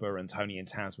Excalibur and Tony and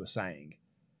Taz were saying.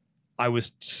 I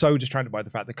was so distracted by the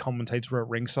fact the commentators were at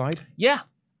ringside. Yeah.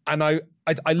 And I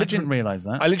literally didn't realize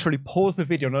that. I literally paused the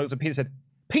video and I looked at Peter and said,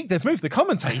 Pete, they've moved the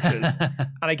commentators. And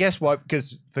I guess why?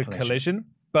 Because for Collision.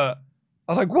 But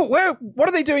I was like, what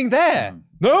are they doing there?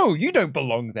 No, you don't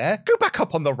belong there. Go back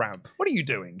up on the ramp. What are you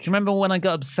doing? Do you remember when I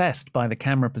got obsessed by the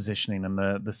camera positioning and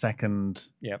the second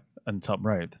and top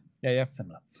rope? Yeah.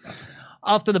 Similar.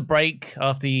 After the break,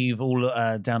 after you've all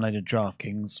downloaded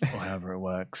DraftKings, or however it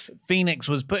works, Phoenix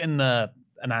was put in an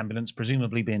ambulance,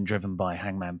 presumably being driven by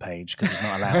Hangman Page because he's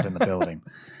not allowed in the building.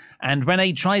 And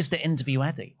Renee tries to interview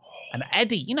Eddie. And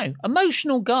Eddie,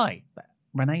 emotional guy. But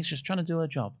Renee's just trying to do her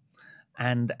job.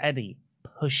 And Eddie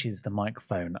pushes the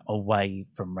microphone away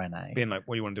from Renee. Being like,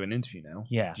 what, you want to do an interview now?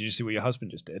 Yeah. Did you see what your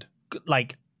husband just did?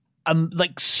 Like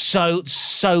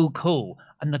so cool.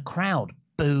 And the crowd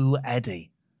boo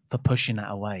Eddie for pushing that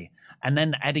away. And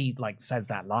then Eddie says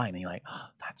that line and you're like, oh,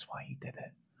 that's why he did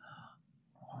it.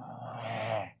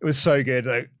 It was so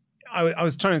good. I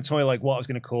was trying to toy what I was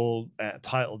going to call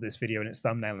title this video and its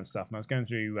thumbnail and stuff. And I was going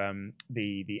through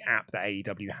the app that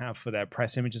AEW have for their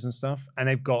press images and stuff. And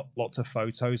they've got lots of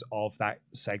photos of that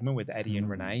segment with Eddie and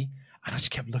Renee. And I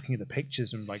just kept looking at the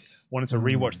pictures and wanted to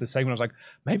rewatch the segment. I was like,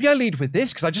 maybe I lead with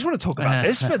this because I just want to talk about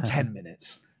this for 10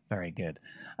 minutes. Very good.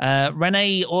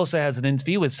 Renee also has an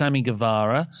interview with Sammy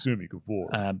Guevara.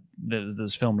 That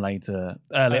was filmed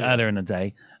earlier in the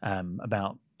day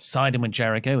about siding with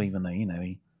Jericho, even though,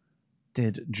 he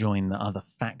did join the other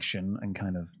faction and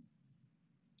kind of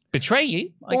betray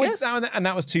you, I guess. And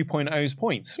that was 2.0's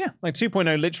point. Yeah.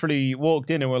 2.0 literally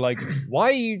walked in and were like, why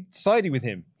are you siding with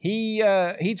him? He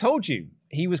told you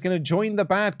he was going to join the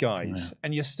bad guys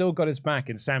and you still got his back.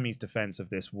 And Sammy's defense of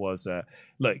this was,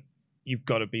 look, you've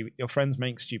got to be, your friends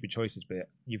make stupid choices, but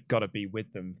you've got to be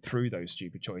with them through those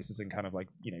stupid choices and kind of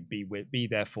be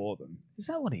there for them. Is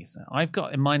that what he said? I've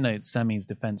got in my notes, Sammy's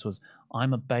defense was,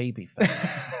 I'm a baby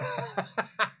face.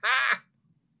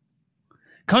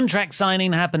 Contract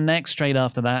signing happened next, straight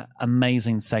after that.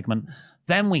 Amazing segment.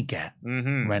 Then we get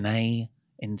Renee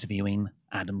interviewing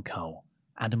Adam Cole.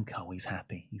 Adam Cole, he's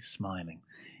happy. He's smiling.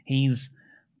 He's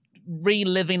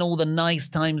reliving all the nice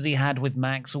times he had with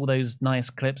Max, all those nice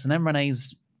clips, and then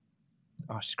Renee's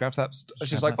she grabs that.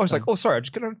 She's like, oh, sorry, I'm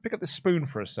just going to pick up this spoon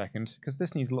for a second because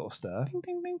this needs a little stir. Ding,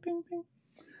 ding, ding, ding, ding.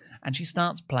 And she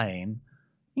starts playing,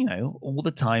 all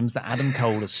the times that Adam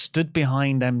Cole has stood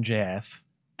behind MJF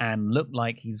and looked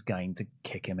like he's going to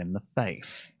kick him in the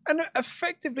face. And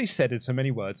effectively said in so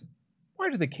many words, why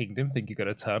did the Kingdom think you're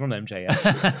going to turn on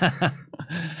MJF?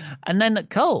 And then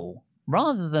Cole,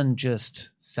 rather than just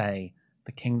say,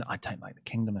 the Kingdom, I don't like the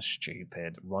Kingdom are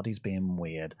stupid, Roddy's being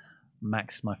weird,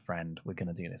 Max is my friend, we're going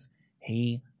to do this.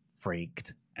 He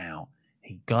freaked out.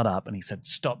 He got up and he said,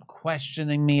 stop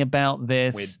questioning me about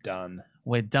this. We're done.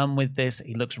 We're done with this.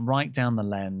 He looks right down the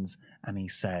lens and he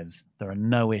says, there are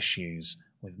no issues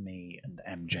with me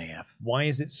and MJF. Why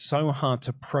is it so hard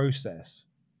to process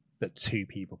that two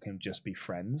people can just be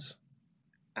friends?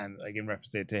 And in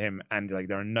reference to him, and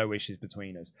there are no issues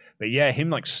between us. But yeah,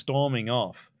 him storming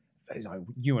off, he's like,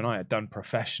 you and I are done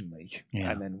professionally,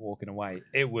 and then walking away.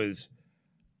 It was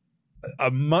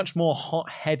a much more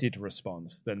hot-headed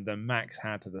response than Max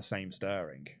had to the same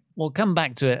stirring. We'll come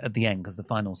back to it at the end because the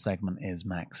final segment is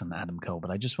Max and Adam Cole.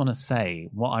 But I just want to say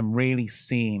what I'm really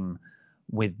seeing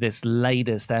with this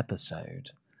latest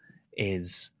episode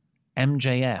is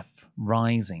MJF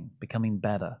rising, becoming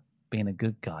better, being a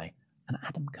good guy, and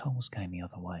Adam Cole's going the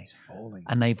other way. He's falling.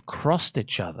 And they've crossed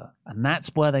each other, and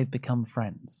that's where they've become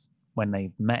friends, when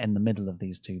they've met in the middle of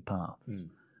these two paths.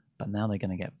 But now they're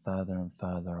going to get further and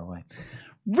further away.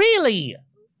 Really,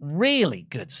 really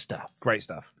good stuff. Great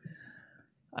stuff.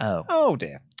 Oh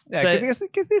dear. Yeah, because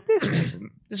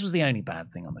this was the only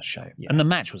bad thing on the show. Yeah. And the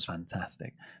match was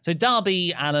fantastic. So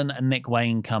Darby Allin and Nick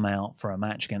Wayne come out for a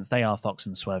match against AR Fox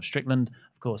and Swerve Strickland.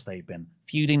 Of course, they've been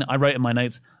feuding. I wrote in my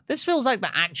notes, this feels like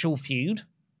the actual feud.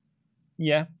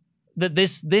 Yeah. That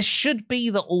this should be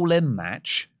the all-in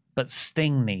match, but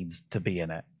Sting needs to be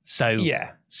in it.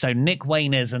 So Nick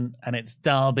Wayne isn't, and it's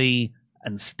Darby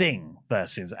and Sting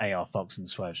versus AR Fox and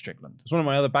Swerve Strickland. It's one of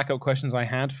my other backup questions I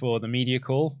had for the media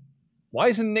call. Why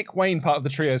isn't Nick Wayne part of the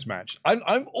trios match?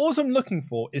 All I'm looking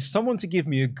for is someone to give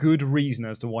me a good reason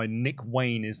as to why Nick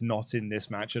Wayne is not in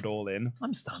this match at all.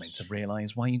 I'm starting to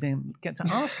realise why you didn't get to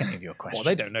ask any of your questions.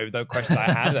 Well, they don't know the questions I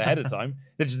had ahead of time.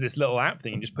 There's just this little app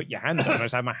thing. You just put your hand up, and I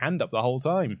just have my hand up the whole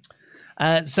time.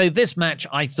 So this match,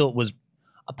 I thought was,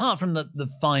 apart from the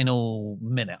final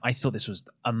minute, I thought this was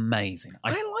amazing. I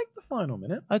like the final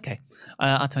minute. Okay.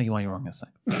 I'll tell you why you're wrong in a sec.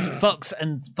 Fox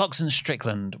and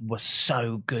Strickland were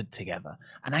so good together.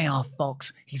 And AR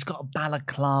Fox, he's got a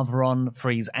balaclava on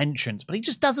for his entrance, but he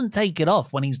just doesn't take it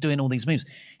off when he's doing all these moves.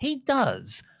 He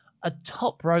does a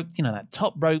top rope, that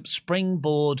top rope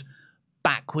springboard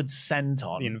backwards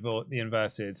senton. The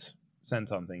inverted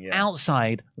senton thing, yeah.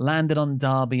 Outside, landed on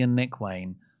Darby and Nick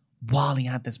Wayne, while he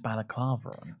had this balaclava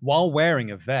on. While wearing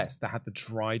a vest that had the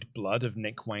dried blood of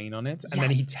Nick Wayne on it. And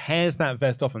then he tears that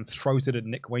vest off and throws it at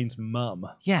Nick Wayne's mum.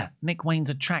 Yeah, Nick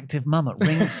Wayne's attractive mum at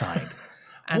ringside.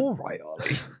 All right,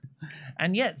 Ollie.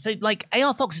 And so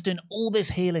AR Fox is doing all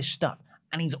this heelish stuff,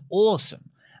 and he's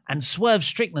awesome. And Swerve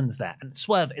Strickland's there, and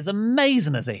Swerve is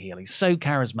amazing as a heel. He's so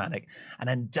charismatic. And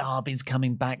then Darby's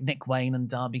coming back. Nick Wayne and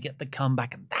Darby get the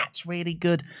comeback, and that's really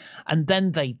good. And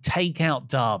then they take out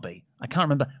Darby. I can't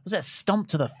remember. Was it a stomp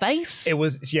to the face? It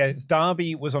was,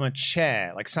 Darby was on a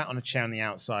chair, sat on a chair on the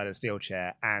outside, a steel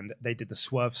chair, and they did the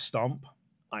Swerve stomp,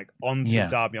 onto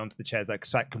Darby, onto the chair.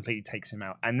 So that completely takes him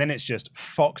out. And then it's just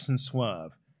Fox and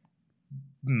Swerve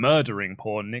murdering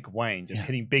poor Nick Wayne, just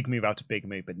hitting big move after big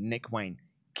move. But Nick Wayne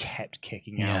kept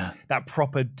kicking out. That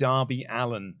proper Darby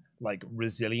Allin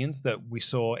resilience that we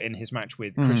saw in his match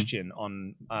with Christian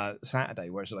on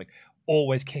Saturday, where it's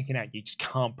always kicking out. You just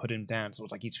can't put him down. So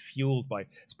it's he's fueled by,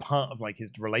 it's part of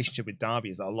his relationship with Darby,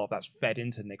 is a lot of that's fed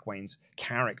into Nick Wayne's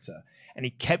character. And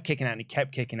he kept kicking out and he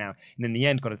kept kicking out. And in the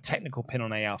end got a technical pin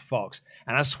on AR Fox.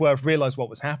 And as Swerve realized what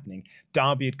was happening,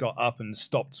 Darby had got up and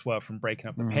stopped Swerve from breaking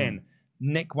up the pin.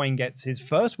 Nick Wayne gets his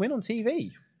first win on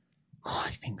TV. Oh,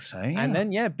 I think so. Yeah. And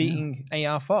then beating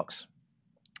AR Fox.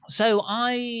 So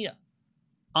I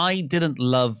didn't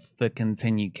love the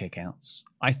continued kickouts.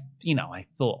 I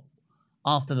thought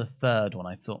after the third one,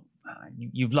 I thought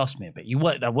you've lost me a bit.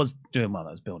 I was doing well.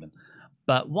 I was building,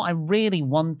 but what I really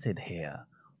wanted here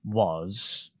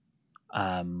was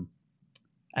AR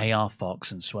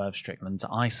Fox and Swerve Strickland to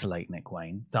isolate Nick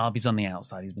Wayne. Darby's on the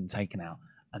outside; he's been taken out,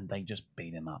 and they just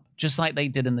beat him up, just like they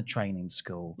did in the training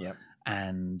school. Yep.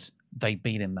 And they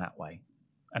beat him that way.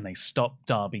 And they stopped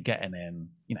Darby getting in.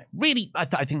 Really, I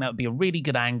think that would be a really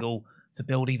good angle to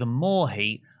build even more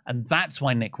heat. And that's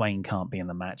why Nick Wayne can't be in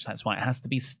the match. That's why it has to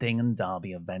be Sting and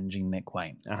Darby avenging Nick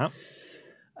Wayne.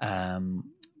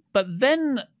 But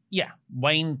then,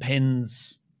 Wayne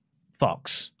pins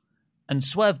Fox. And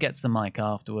Swerve gets the mic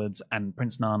afterwards, and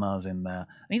Prince Nana's in there.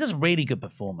 And he does a really good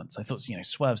performance. I thought,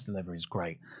 Swerve's delivery is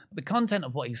great. But the content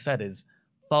of what he said is,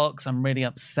 Fox, I'm really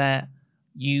upset.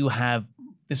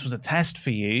 This was a test for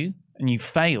you, and you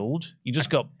failed. You just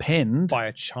got pinned. By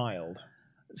a child.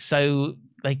 So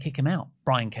they kick him out.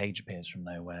 Brian Cage appears from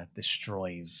nowhere,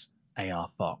 destroys AR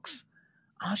Fox.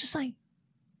 And I was just like,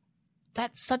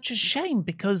 that's such a shame,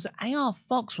 because AR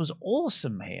Fox was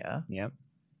awesome here. Yep.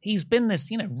 He's been this,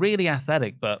 really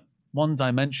athletic, but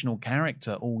one-dimensional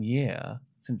character all year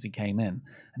since he came in.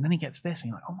 And then he gets this, and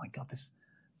you're like, oh my God, this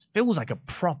feels like a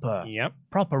proper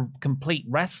complete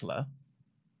wrestler.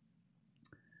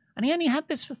 And he only had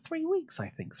this for 3 weeks, I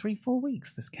think. 3-4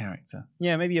 weeks, this character.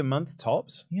 Yeah, maybe a month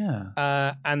tops.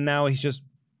 Yeah. And now he's just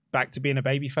back to being a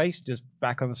babyface, just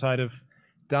back on the side of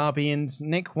Darby and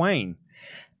Nick Wayne.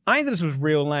 I think this was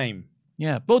real lame.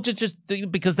 Yeah, but just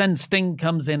because then Sting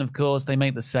comes in, of course, they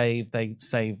make the save. They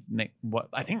save Nick.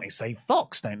 I think they save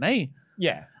Fox, don't they?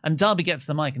 Yeah. And Darby gets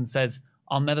the mic and says,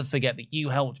 I'll never forget that you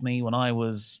helped me when I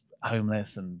was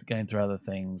homeless and going through other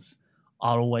things.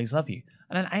 I'll always love you.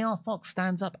 And then AR Fox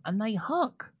stands up and they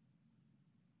hug.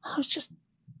 I was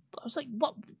like,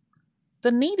 what?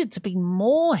 there needed to be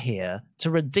more here to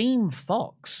redeem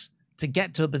Fox to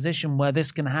get to a position where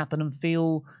this can happen and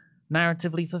feel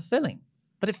narratively fulfilling.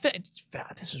 But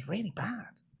this was really bad.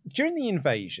 During the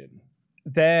invasion,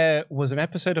 there was an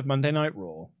episode of Monday Night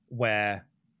Raw where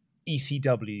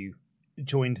ECW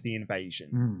joined the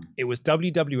invasion. It was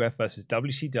WWF versus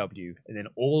WCW, and then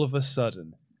all of a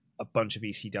sudden, a bunch of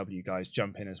ECW guys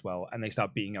jump in as well, and they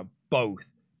start beating up both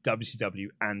WCW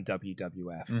and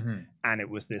WWF. And it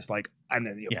was this and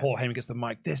then Paul Heyman gets the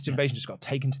mic. This invasion just got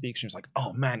taken to the extreme. It's like,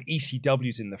 oh man,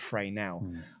 ECW's in the fray now.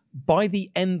 By the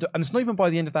end, and it's not even by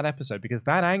the end of that episode, because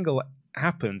that angle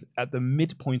happened at the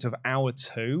midpoint of hour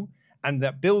 2, and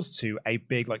that builds to a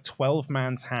big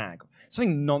 12-man tag.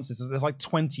 Something nonsense. There's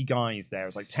 20 guys there.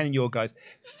 It's 10 of your guys,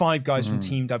 5 guys from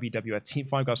Team WWF,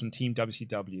 5 guys from Team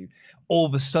WCW. All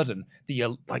of a sudden,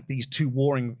 these 2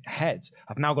 warring heads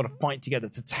have now got to fight together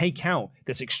to take out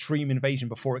this extreme invasion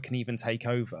before it can even take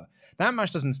over. That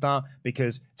match doesn't start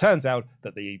because it turns out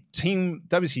that the Team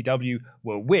WCW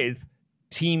were with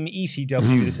Team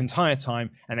ECW this entire time,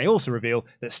 and they also reveal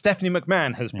that Stephanie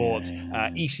McMahon has bought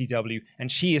ECW,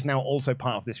 and she is now also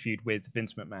part of this feud with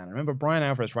Vince McMahon. I remember Brian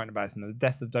Alvarez writing about it in the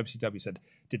Death of WCW, said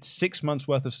did 6 months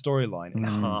worth of storyline in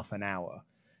half an hour,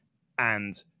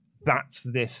 and that's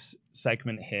this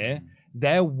segment here.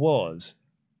 There was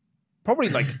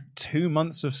probably 2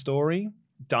 months of story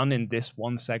done in this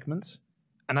one segment,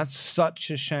 and that's such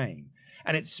a shame.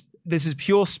 And this is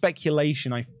pure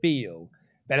speculation, I feel.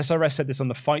 But SRS said this on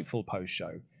the Fightful post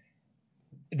show,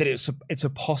 that it's a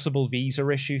possible visa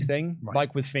issue thing. Right.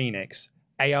 Like with Phoenix,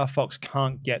 AR Fox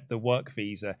can't get the work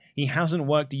visa. He hasn't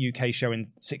worked a UK show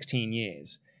in 16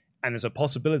 years, and there's a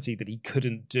possibility that he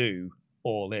couldn't do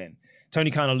All In.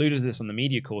 Tony Khan alluded to this on the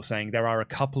media call, saying there are a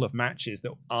couple of matches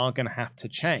that are going to have to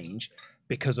change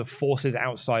because of forces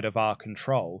outside of our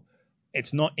control.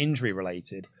 It's not injury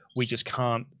related. They just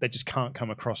can't come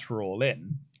across for All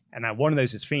In. And now one of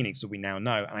those is Phoenix, that we now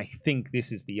know, and I think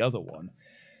this is the other one.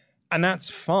 And that's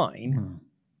fine,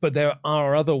 but there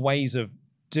are other ways of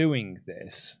doing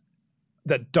this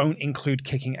that don't include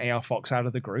kicking AR Fox out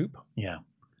of the group. Yeah.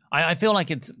 I feel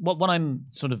like it's... What I'm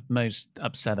sort of most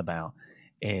upset about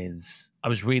is I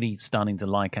was really starting to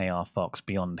like AR Fox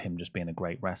beyond him just being a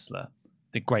great wrestler.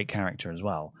 The great character as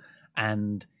well.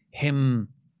 And him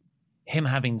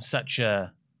having such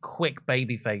a quick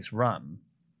babyface run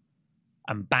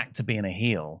and back to being a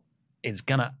heel is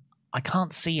I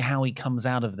can't see how he comes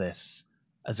out of this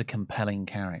as a compelling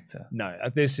character. No,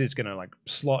 this is gonna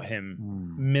slot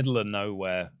him middle of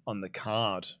nowhere on the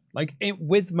card.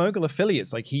 With Mogul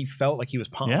Affiliates, he felt like he was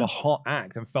part of a hot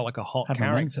act and felt like a hot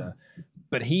character.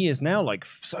 But he is now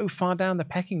so far down the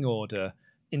pecking order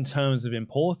in terms of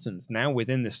importance now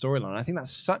within the storyline. I think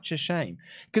that's such a shame,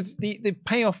 because the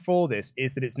payoff for this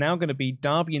is that it's now going to be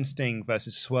Darby and Sting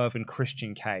versus Swerve and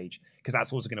Christian Cage, because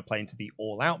that's also going to play into the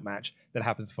all-out match that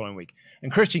happens the following week.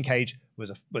 And Christian Cage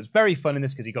was very fun in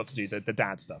this because he got to do the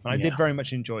dad stuff, and I did very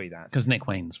much enjoy that because Nick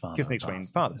Wayne's father.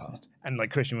 Passed. And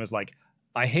Christian was like,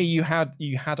 "I hear you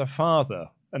had a father,"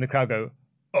 and the crowd go,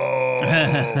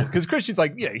 "Oh," because Christian's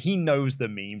he knows the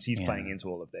memes. He's playing into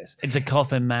all of this. It's a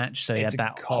coffin match, so he had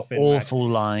that awful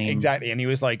line. Exactly, and he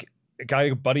was like, "A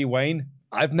guy, Buddy Wayne,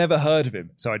 I've never heard of him,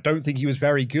 so I don't think he was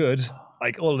very good."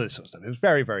 All this sort of stuff. It was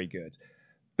very, very good.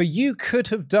 But you could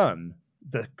have done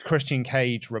the Christian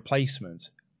Cage replacement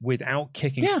without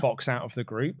kicking Fox out of the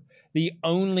group. The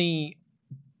only...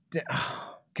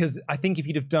 Because I think if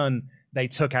you'd have done... They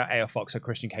took out AR Fox, so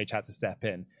Christian Cage had to step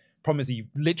in. Problem is that you've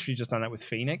literally just done that with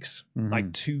Phoenix,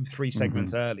 2-3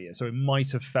 segments earlier. So it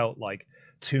might have felt like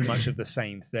too much of the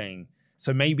same thing.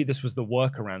 So maybe this was the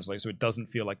workarounds, so it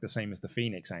doesn't feel like the same as the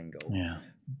Phoenix angle. Yeah.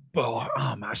 But,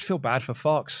 man, I just feel bad for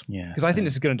Fox. Yeah. Because I think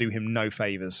this is going to do him no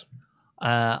favors.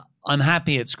 I'm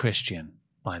happy it's Christian,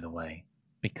 by the way,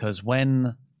 because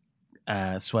when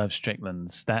Swerve Strickland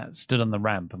stood on the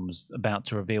ramp and was about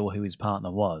to reveal who his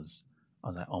partner was, I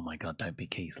was like, oh my God, don't be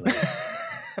Keith Lee.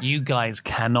 You guys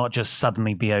cannot just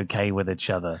suddenly be okay with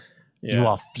each other. Yeah. You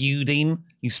are feuding.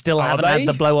 You still haven't had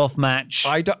the blow-off match.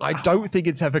 I don't think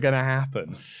it's ever going to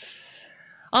happen.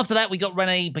 After that, we got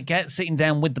Renee Paquette sitting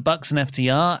down with the Bucks and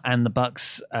FTR, and the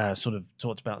Bucks sort of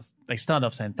talked about... They started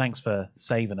off saying, thanks for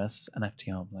saving us, and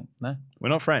FTR was like, no. We're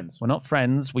not friends. We're not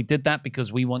friends. We did that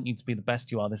because we want you to be the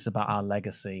best you are. This is about our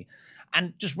legacy.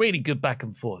 And just really good back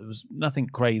and forth. It was nothing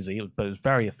crazy, but it was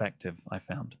very effective, I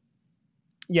found.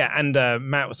 Yeah, and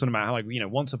Matt was talking about how,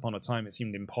 once upon a time, it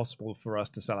seemed impossible for us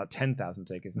to sell out 10,000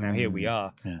 tickets. Now here we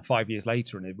are 5 years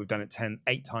later, and we've done it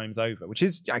 8 times over, which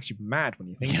is actually mad when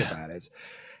you think about it.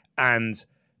 And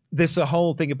there's a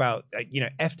whole thing about,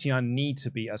 FTR need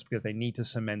to beat us because they need to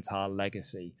cement our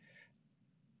legacy.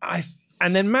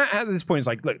 And then Matt at this point is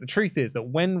like, look, the truth is that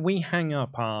when we hang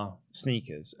up our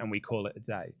sneakers and we call it a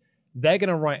day, they're going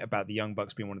to write about the Young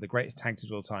Bucks being one of the greatest tag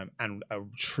teams of all time and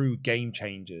true game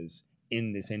changers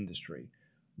in this industry.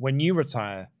 When you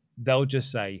retire, they'll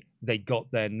just say they got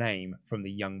their name from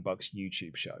the Young Bucks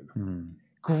YouTube show.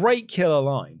 Great killer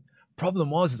line. Problem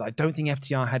was, I don't think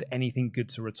FTR had anything good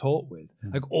to retort with.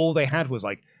 Like, all they had was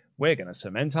like, we're going to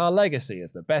cement our legacy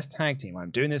as the best tag team.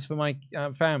 I'm doing this for my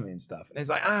family and stuff. And it's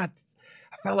like, I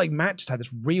felt like Matt just had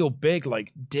this real big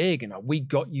like dig, and we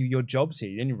got you your jobs here.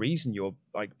 The only reason you're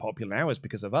like popular now is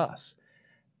because of us.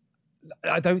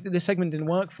 I don't think this segment didn't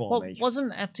work for me.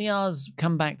 Wasn't FTR's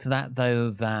comeback to that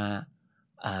though that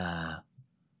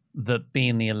that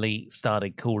being the Elite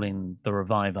started calling the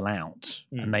Revival out,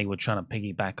 and they were trying to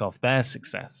piggyback off their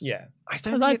success? Yeah, I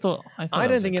don't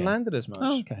think it landed as much.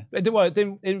 Oh, okay. It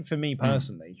didn't for me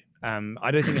personally.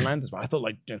 I don't think it landed as much. I thought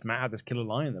like Matt had this killer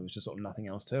line, there was just sort of nothing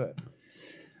else to it.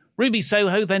 Ruby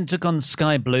Soho then took on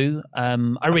Sky Blue.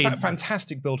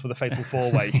 Fantastic build for the Fatal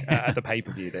 4-Way at the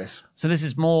pay-per-view, this. So this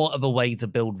is more of a way to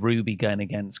build Ruby going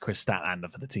against Chris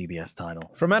Statlander for the TBS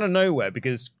title. From out of nowhere,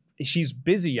 because she's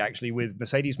busy actually with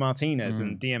Mercedes Martinez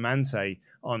and Diamante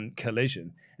on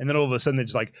Collision. And then all of a sudden they're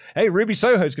just like, hey, Ruby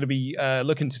Soho's going to be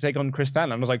looking to take on Chris Statlander.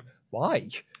 And I was like, why?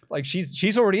 Like,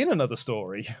 she's already in another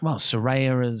story. Well,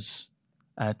 Saraya as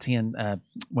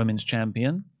women's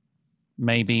champion.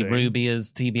 Maybe Soon. Ruby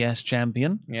as TBS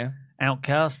champion. Yeah.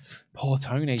 Outcasts. Poor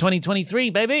Tony.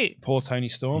 2023, baby. Poor Tony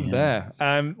Storm there.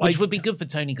 Which would be good for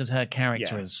Tony because her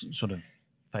character is sort of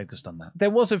focused on that.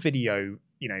 There was a video,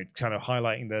 kind of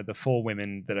highlighting the 4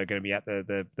 women that are going to be at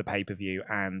the pay-per-view,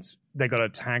 and they got a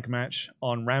tag match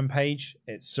on Rampage.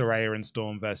 It's Saraya and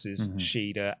Storm versus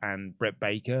Shida and Britt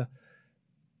Baker.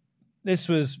 This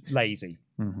was lazy.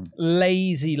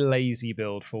 Lazy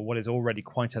build for what is already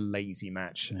quite a lazy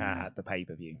match at the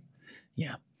pay-per-view.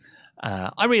 Yeah.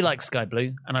 I really like Sky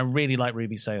Blue, and I really like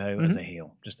Ruby Soho as a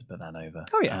heel, just to put that over.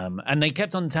 Oh, yeah. And they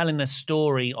kept on telling this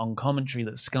story on commentary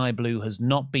that Sky Blue has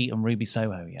not beaten Ruby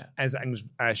Soho yet. As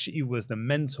she was the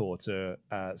mentor to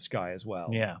Sky as well.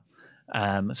 Yeah.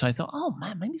 So I thought, oh,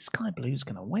 man, maybe Sky Blue's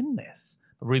going to win this.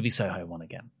 But Ruby Soho won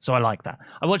again. So I like that.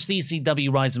 I watched the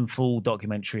ECW Rise and Fall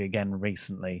documentary again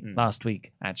recently, last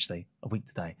week, actually, a week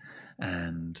today.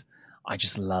 And I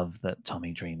just love that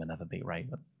Tommy Dreamer never beat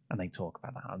Raven. And they talk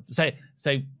about that.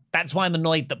 So that's why I'm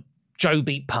annoyed that Joe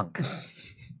beat Punk.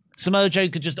 Samoa Joe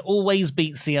could just always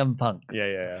beat CM Punk.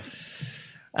 Yeah.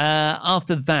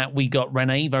 After that, we got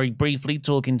Renee very briefly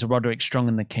talking to Roderick Strong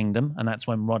in the Kingdom. And that's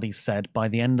when Roddy said, by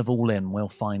the end of All In, we'll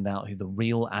find out who the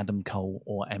real Adam Cole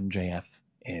or MJF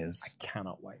is. I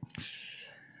cannot wait.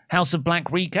 House of Black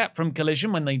recap from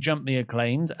Collision when they jumped the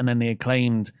Acclaimed. And then the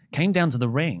Acclaimed came down to the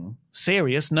ring.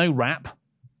 Serious, no rap.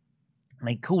 And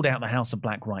they called out the House of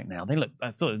Black right now. I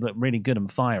thought it looked really good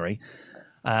and fiery.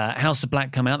 House of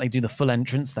Black come out. They do the full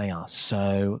entrance. They are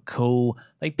so cool.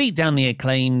 They beat down the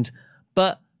Acclaimed.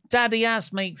 But Daddy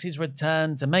Ass makes his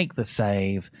return to make the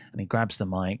save. And he grabs the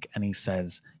mic and he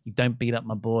says, you don't beat up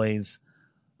my boys.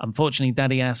 Unfortunately,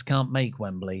 Daddy Ass can't make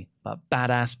Wembley, but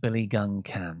Badass Billy Gunn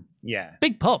can. Yeah.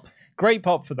 Big pop. Great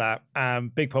pop for that.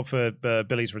 Big pop for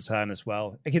Billy's return as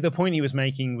well. Okay, the point he was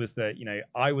making was that,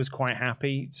 I was quite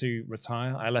happy to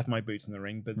retire. I left my boots in the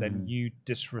ring, but then you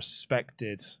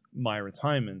disrespected my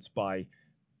retirement by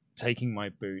taking my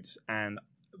boots and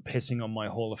pissing on my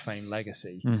Hall of Fame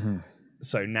legacy.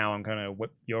 So now I'm going to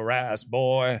whip your ass,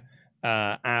 boy,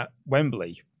 at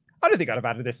Wembley. I don't think I'd have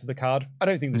added this to the card. I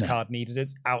don't think this card needed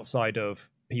it outside of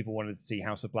people wanted to see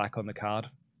House of Black on the card.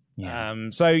 Yeah.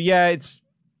 It's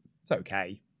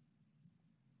okay.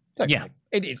 It's okay. Yeah.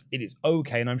 It is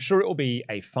okay, and I'm sure it will be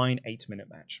a fine 8-minute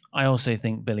match. I also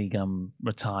think Billy Gunn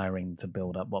retiring to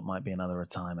build up what might be another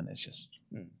retirement is just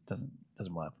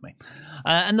doesn't work for me.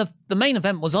 And the main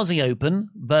event was Aussie Open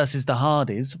versus the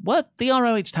Hardys. What the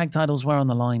ROH tag titles were on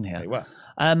the line here. They were.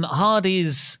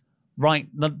 Hardys, right?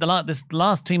 The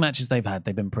last 2 matches they've had,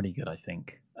 they've been pretty good. I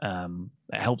think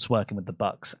it helps working with the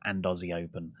Bucks and Aussie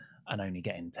Open and only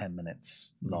getting 10 minutes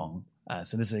long.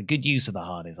 So this is a good use of the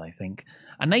Hardys, I think.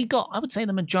 And they got, I would say,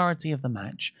 the majority of the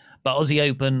match. But Aussie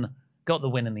Open got the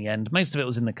win in the end. Most of it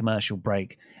was in the commercial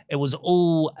break. It was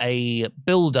all a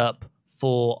build-up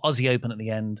for Aussie Open at the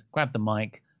end. Grab the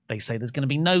mic. They say there's going to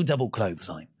be no double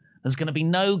clothesline. There's going to be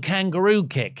no kangaroo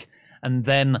kick. And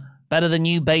then Better Than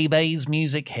You, Babies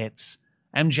music hits.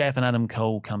 MJF and Adam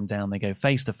Cole come down. They go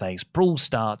face-to-face. Brawl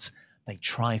starts. They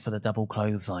try for the double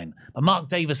clothesline. But Mark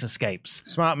Davis escapes.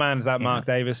 Smart man is that Mark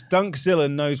Davis. Dunkzilla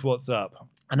knows what's up.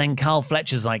 And then Carl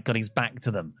Fletcher's got his back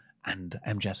to them. And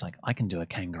MJF's like, I can do a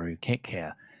kangaroo kick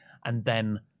here. And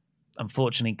then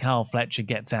Unfortunately, Carl Fletcher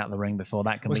gets out of the ring before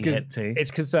that can be hit too. It's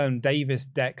because Davis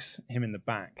decks him in the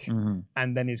back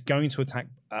and then is going to attack.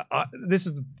 This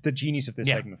is the genius of this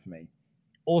segment for me.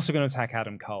 Also going to attack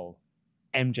Adam Cole.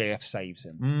 MJF saves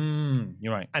him.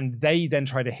 You're right. And they then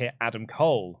try to hit Adam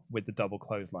Cole with the double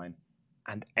clothesline.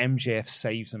 And MJF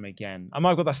saves him again. I might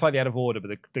have got that slightly out of order,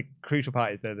 but the crucial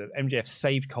part is that MJF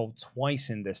saved Cole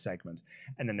twice in this segment.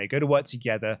 And then they go to work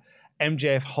together.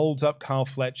 MJF holds up Carl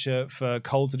Fletcher for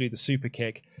Cole to do the super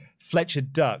kick. Fletcher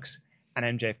ducks,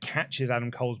 and MJF catches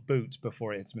Adam Cole's boot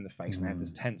before it hits him in the face. And they have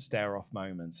this tense stare-off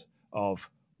moment of,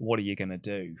 what are you going to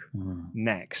do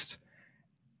next?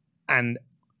 And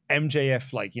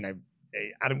MJF,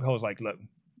 Adam Cole's like, look,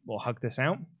 we'll hug this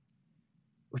out,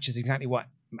 which is exactly what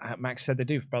Max said they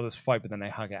do. Brothers fight, but then they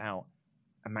hug it out.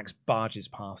 And Max barges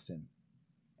past him.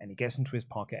 And he gets into his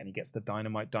pocket and he gets the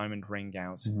Dynamite diamond ring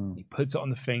out. He puts it on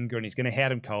the finger and he's going to hit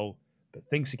Adam Cole, but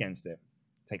thinks against it.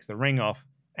 Takes the ring off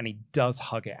and he does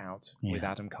hug it out with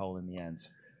Adam Cole in the end.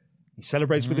 He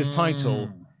celebrates with his title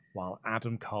while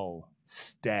Adam Cole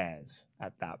stares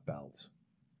at that belt.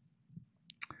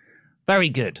 Very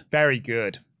good. Very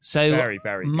good. So very,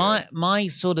 very good. My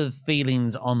sort of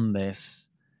feelings on this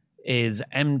is,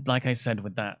 like I said,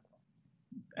 with that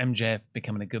MJF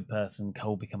becoming a good person,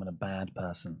 Cole becoming a bad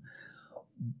person.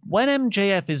 When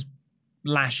MJF is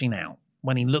lashing out,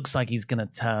 when he looks like he's going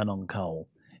to turn on Cole,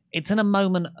 it's in a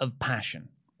moment of passion.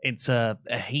 It's a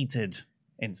heated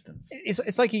instance.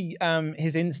 It's like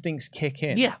his instincts kick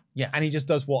in. Yeah. And he just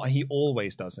does what he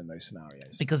always does in those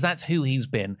scenarios. Because that's who he's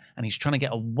been, and he's trying to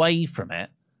get away from it.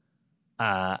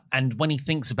 And when he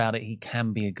thinks about it, he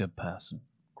can be a good person.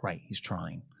 Great, he's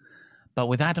trying. But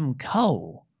with Adam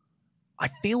Cole, I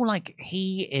feel like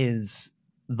he is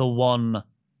the one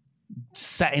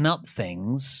setting up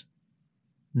things,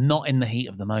 not in the heat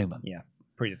of the moment. Yeah,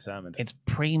 predetermined. It's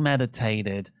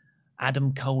premeditated.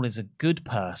 Adam Cole is a good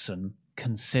person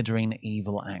considering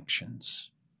evil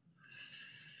actions.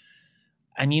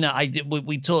 And,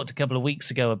 we talked a couple of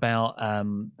weeks ago about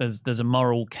there's a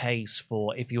moral case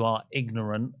for if you are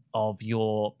ignorant of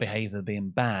your behavior being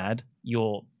bad,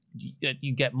 you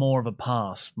get more of a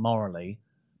pass morally.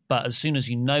 But as soon as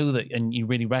you know that and you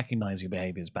really recognize your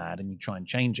behavior is bad and you try and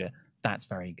change it, that's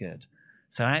very good.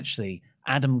 So actually,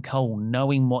 Adam Cole,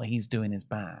 knowing what he's doing is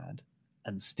bad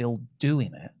and still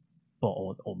doing it,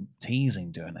 or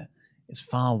teasing doing it, is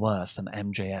far worse than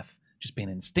MJF just being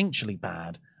instinctually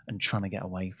bad and trying to get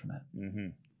away from it. Mm-hmm.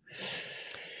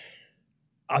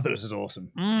 I thought this was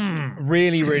awesome.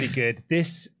 Really, really good.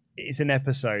 This is an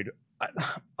episode.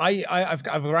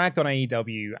 I've ragged on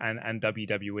AEW and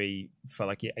WWE for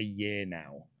like a year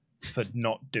now for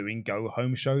not doing go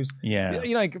home shows. Yeah,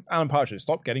 like Alan Partridge,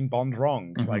 stop getting Bond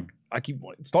wrong. Like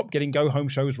stop getting go home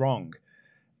shows wrong.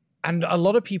 And a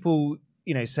lot of people,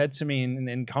 said to me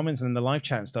in comments and in the live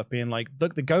chat and stuff, being like,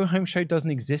 look, the go home show doesn't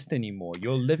exist anymore.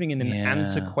 You're living in an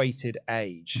antiquated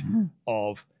age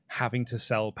of having to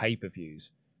sell pay-per-views,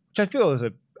 which I feel is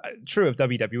true of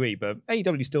WWE, but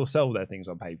AEW still sell their things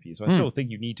on pay-per-view, so I still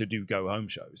think you need to do go-home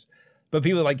shows. But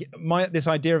people are like, this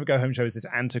idea of a go-home show is this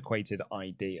antiquated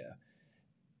idea.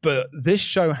 But this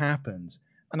show happens,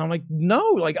 and I'm like,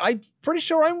 no, I'm pretty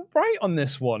sure I'm right on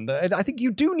this one. I think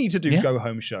you do need to do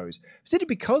go-home shows,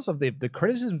 particularly because of the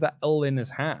criticism that Lynn has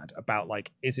had about,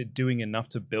 is it doing enough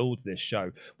to build this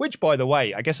show? Which, by the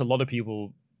way, I guess a lot of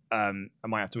people I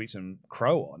might have to eat some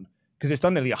crow on, because it's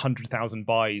done nearly 100,000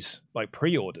 buys,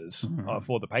 pre-orders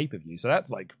for the pay-per-view. So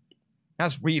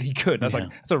that's really good. That's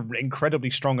that's an incredibly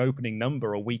strong opening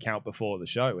number a week out before the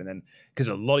show. And then, because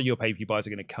a lot of your pay-per-view buys are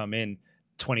going to come in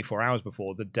 24 hours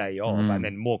before the day of, and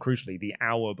then more crucially, the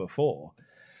hour before.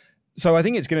 So I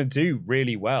think it's going to do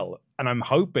really well. And I'm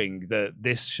hoping that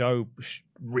this show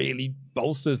really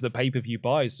bolsters the pay-per-view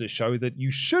buys to show that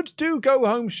you should do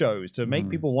go-home shows to make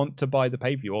people want to buy the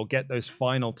pay-per-view or get those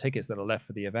final tickets that are left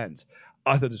for the event.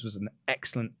 I thought this was an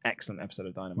excellent, excellent episode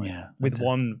of Dynamite with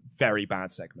one very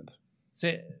bad segment.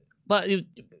 So, but it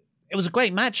was a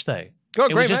great match, though.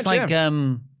 It was just like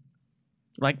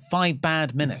 5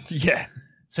 bad minutes. Yeah.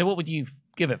 So what would you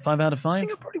give it? 5 out of 5? I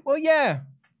think probably, well, yeah.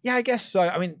 Yeah, I guess so.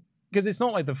 I mean, because it's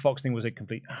not like the Fox thing was a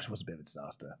complete... it was a bit of a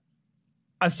disaster.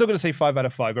 I'm still going to say 5 out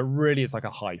of 5, but really it's like a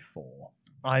high 4.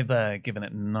 I've given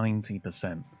it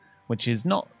 90%, which is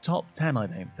not top 10, I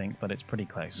don't think, but it's pretty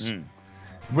close.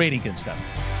 Really good stuff.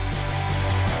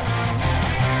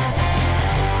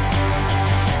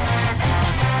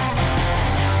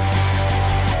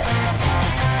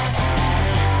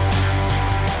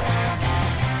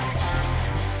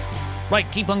 Right,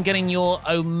 keep on getting your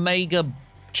Omega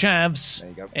Chavs There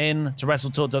you go. in to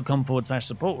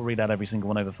wrestletalk.com/support. We'll read out every single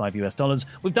one over $5.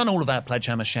 We've done all of our Pledge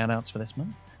Hammer shout outs for this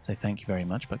month, so thank you very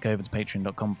much. But go over to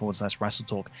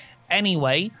patreon.com/wrestletalk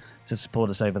anyway to support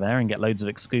us over there and get loads of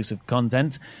exclusive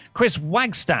content. Chris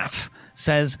Wagstaff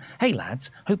says, "Hey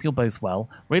lads, hope you're both well.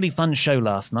 Really fun show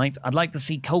last night. I'd like to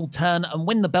see Cole turn and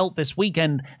win the belt this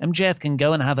weekend. MJF can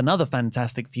go and have another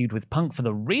fantastic feud with Punk for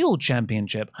the real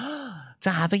championship. To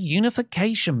have a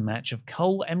unification match of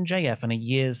Cole MJF in a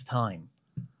year's time.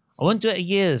 I won't do it a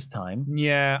year's time.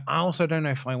 Yeah, I also don't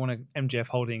know if I want MJF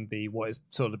holding what is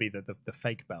sort of be the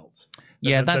fake belts.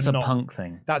 That's a Punk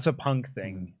thing. That's a Punk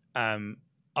thing.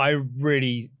 I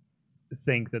really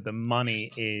think that the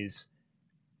money is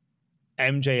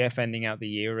MJF ending out the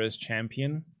year as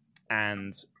champion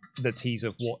and the tease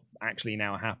of what actually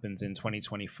now happens in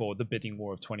 2024, the bidding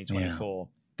war of 2024.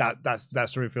 Yeah. That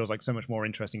sort of feels like so much more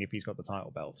interesting if he's got the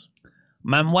title belts.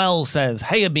 Manuel says,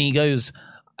 "Hey amigos,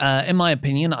 in my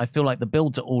opinion, I feel like the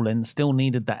build to All In still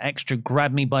needed that extra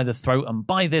grab me by the throat and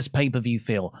buy this pay-per-view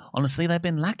feel. Honestly, they've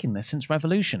been lacking this since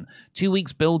Revolution. 2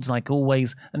 weeks builds like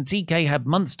always, and TK had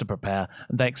months to prepare,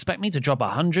 and they expect me to drop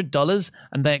 $100,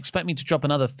 and they expect me to drop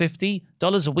another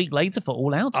 $50 a week later for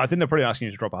All Out? I think they're probably asking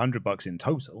you to drop $100 in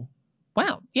total.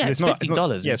 Wow, yeah, it's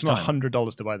 $50. It's not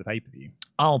 $100 to buy the pay-per-view.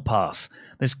 I'll pass.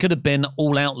 This could have been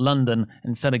All Out London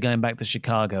instead of going back to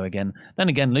Chicago again. Then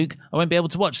again, Luke, I won't be able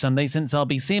to watch Sunday since I'll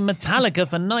be seeing Metallica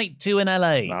for Night 2 in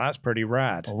LA. Nah, that's pretty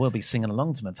rad. Or we'll be singing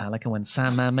along to Metallica when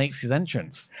Sandman makes his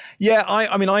entrance. Yeah,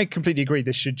 I mean, I completely agree.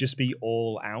 This should just be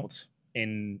All Out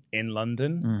in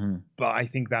London. Mm-hmm. But I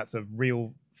think that's a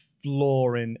real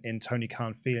flaw in Tony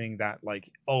Khan feeling that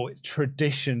it's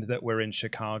tradition that we're in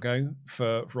Chicago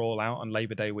for All Out on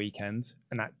Labor Day weekend,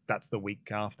 and that's the week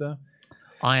after.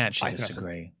 I actually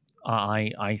disagree.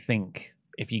 I think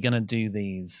if you're going to do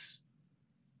these,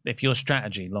 if your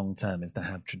strategy long term is to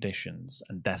have traditions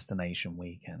and destination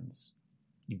weekends,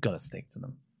 you've got to stick to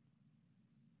them.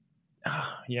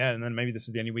 Yeah, and then maybe this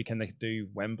is the only weekend they could do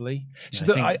Wembley.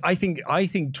 So I think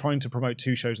trying to promote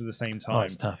two shows at the same time,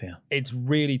 it's tough. Yeah, it's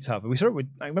really tough. We saw it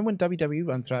I remember when WWE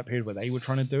went through that period where they were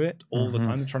trying to do it all the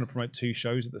time. They're trying to promote two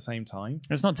shows at the same time.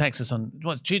 It's not Texas on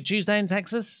Tuesday in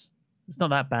Texas. It's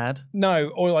not that bad. No,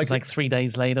 or it's like 3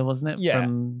 days later, wasn't it? Yeah.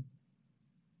 From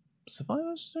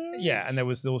Survivor Series? Yeah, and there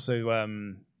was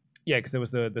also because there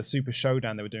was the Super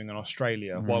Showdown they were doing in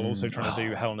Australia while also trying to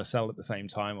do Hell in a Cell at the same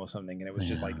time or something, and it was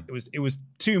just it was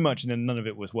too much, and then none of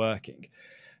it was working.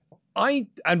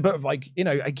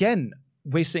 Again,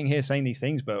 we're sitting here saying these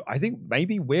things, but I think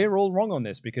maybe we're all wrong on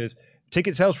this because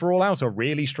ticket sales for All Out are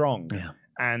really strong,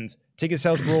 and ticket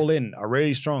sales for All In are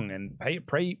really strong, and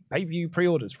pay-view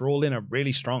pre-orders for All In are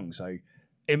really strong. So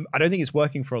I don't think it's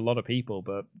working for a lot of people,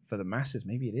 but for the masses,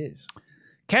 maybe it is.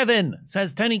 Kevin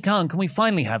says, Tony Khan, can we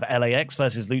finally have LAX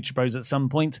versus Lucha Bros at some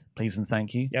point? Please and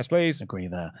thank you. Yes, please. Agree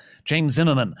there. James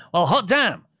Zimmerman. Well, hot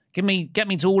damn. Get me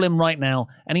to All In right now.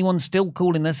 Anyone still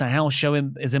calling this a house show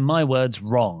is, in my words,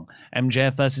 wrong.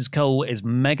 MJF versus Cole is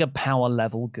mega power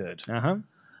level good.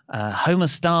 Homer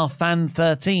Star Fan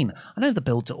 13. I know the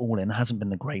build to All In hasn't been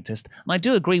the greatest, and I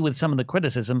do agree with some of the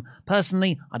criticism.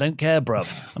 Personally, I don't care,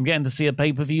 bruv. I'm getting to see a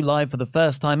pay-per-view live for the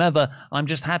first time ever. I'm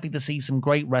just happy to see some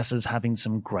great wrestlers having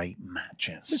some great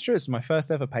matches. It's true. It's my first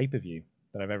ever pay-per-view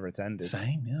that I've ever attended.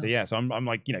 Same, yeah. So I'm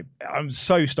I'm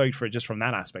so stoked for it just from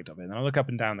that aspect of it. And I look up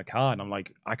and down the card and I'm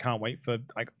like, I can't wait for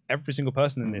every single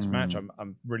person in this match.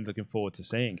 I'm really looking forward to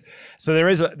seeing. So there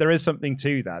is something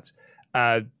to that.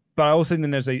 But I also think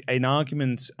there's an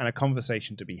argument and a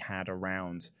conversation to be had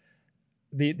around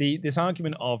this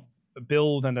argument of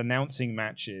build and announcing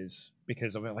matches,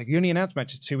 because you only announce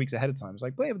matches 2 weeks ahead of time. It's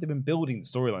like, well, they've been building the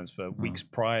storylines for weeks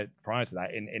prior to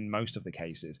that in most of the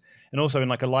cases. And also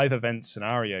in a live event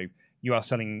scenario, you are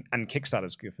selling, and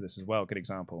Kickstarter's good for this as well, good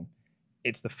example.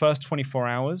 It's the first 24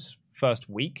 hours, first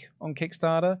week on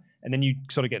Kickstarter, and then you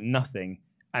sort of get nothing.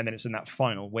 And then it's in that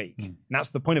final week. And that's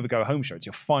the point of a go-home show. It's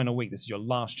your final week. This is your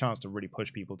last chance to really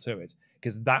push people to it,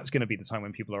 because that's going to be the time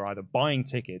when people are either buying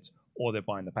tickets or they're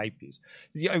buying the pay-per-views.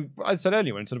 I said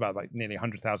earlier when it's about nearly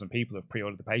 100,000 people have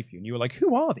pre-ordered the pay-per-view, and you were like,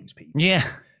 who are these people? Yeah.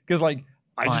 Because buy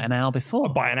an hour before.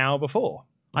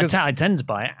 I tend to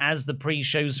buy it as the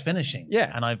pre-show's finishing.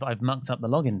 Yeah. And I've mucked up the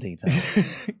login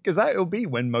details. Because that will be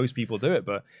when most people do it.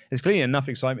 But there's clearly enough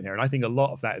excitement here. And I think a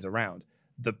lot of that is around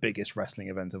the biggest wrestling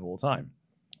event of all time.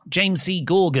 James C.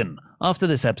 Gorgon. After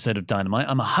this episode of Dynamite,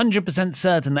 I'm 100%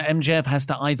 certain that MJF has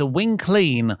to either win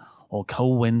clean or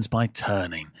Cole wins by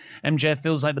turning. MJF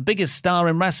feels like the biggest star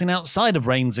in wrestling outside of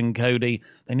Reigns and Cody.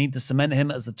 They need to cement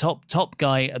him as the top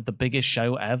guy at the biggest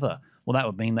show ever. Well, that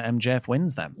would mean that MJF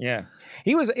wins then. Yeah.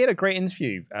 He had a great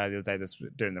interview the other day that's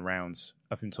doing the rounds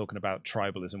of him talking about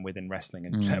tribalism within wrestling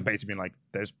and basically being like,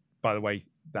 there's, by the way,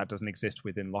 that doesn't exist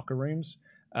within locker rooms.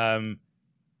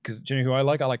 Because do you know who I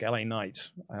like? I like LA Knight.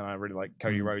 And I really like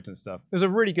Cody Rhodes and stuff. It was a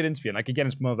really good interview. And like, again,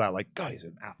 it's more about like, God, he's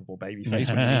an affable baby face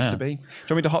when he needs to be. Do you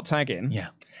want me to hot tag in? Yeah.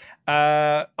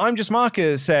 I'm Just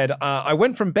Marcus said, I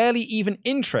went from barely even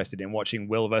interested in watching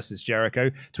Will versus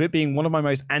Jericho to it being one of my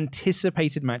most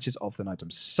anticipated matches of the night.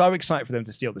 I'm so excited for them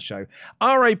to steal the show.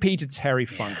 R.I.P. to Terry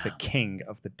Funk, the king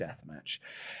of the death match.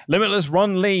 Limitless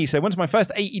Ron Lee said, went to my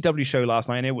first AEW show last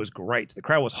night and it was great. The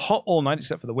crowd was hot all night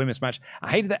except for the women's match.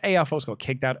 I hated that AR Fox got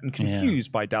kicked out and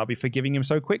confused by Darby for giving him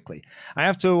so quickly. I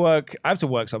have to work,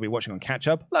 so I'll be watching on catch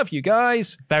up. Love you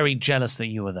guys. Very jealous that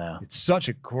you were there. It's such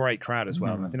a great crowd as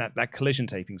well. And I think that collision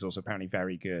taping is also apparently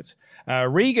very good.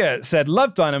 Riga said,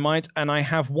 love Dynamite, and I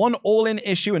have one all-in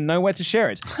issue and nowhere to share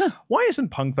it. Why isn't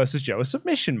Punk versus Joe a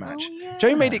submission match?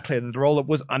 Joe made it clear that the roll-up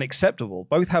was unacceptable.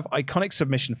 Both have iconic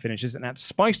submission finishes and add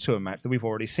spice to a match that we've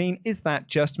already seen. Is that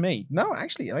just me? No,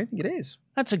 actually, I don't think it is.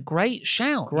 That's a great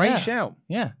shout. Great shout.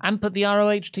 Yeah, and put the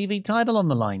ROH TV title on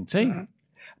the line too.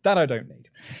 That I don't need.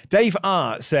 Dave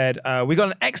R said, we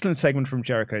got an excellent segment from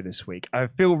Jericho this week. I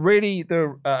really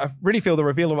feel the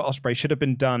reveal of Ospreay should have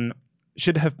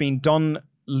been Don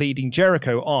leading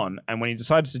Jericho on, and when he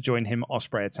decided to join him,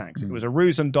 Ospreay attacks. It was a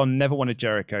ruse, and Don never wanted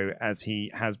Jericho as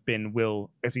he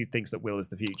thinks that Will is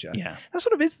the future. Yeah. That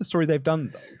sort of is the story they've done,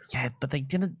 though. Yeah, but they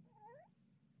didn't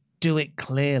do it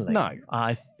clearly. No.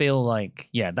 I feel like,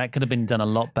 that could have been done a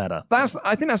lot better.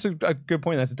 I think that's a good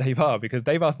point there to Dave R, because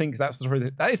Dave R thinks that's the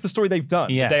story that is the story they've done.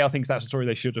 Yeah. Dave R thinks that's the story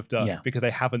they should have done because they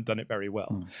haven't done it very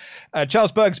well.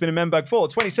 Charles Berg's been in Memberg for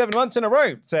 27 months in a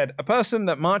row. Said, a person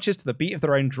that marches to the beat of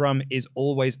their own drum is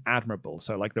always admirable.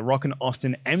 So like The Rock and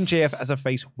Austin, MJF as a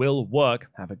face will work.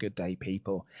 Have a good day,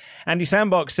 people. Andy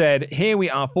Sandbox said, here we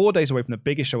are 4 days away from the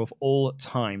biggest show of all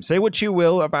time. Say what you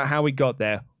will about how we got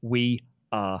there. We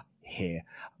are here.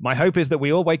 My hope is that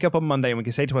we all wake up on Monday and we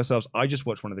can say to ourselves, I just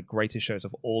watched one of the greatest shows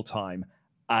of all time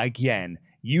again.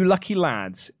 You lucky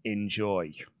lads,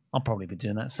 enjoy. I'll probably be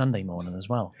doing that Sunday morning as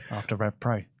well after Rev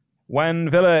Pro. Juan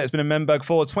Villa has been in Memberg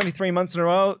for 23 months in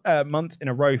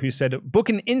a row, who said, book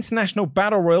an international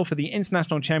battle royal for the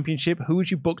international championship. Who would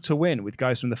you book to win? With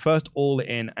guys from the first All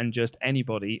In and just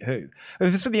anybody who.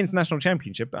 If it's for the international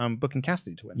championship, I'm booking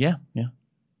Cassidy to win. Yeah.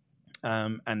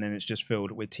 And then it's just filled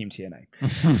with Team TNA.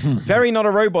 Very Not a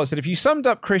Robot said, if you summed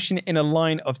up Christian in a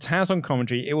line of Taz on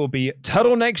commentary, it will be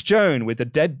Turtlenecks Joan with the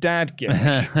dead dad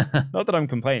gimmick. Not that I'm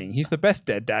complaining. He's the best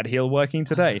dead dad heel working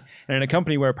today. And in a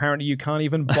company where apparently you can't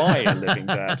even buy a living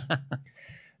dad.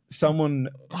 Someone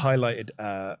highlighted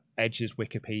Edge's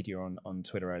Wikipedia on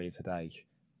Twitter earlier today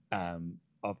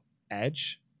of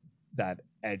Edge, that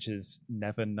Edge has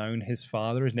never known his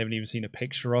father, has never even seen a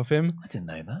picture of him. I didn't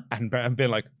know that. And been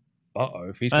like,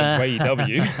 if he's going to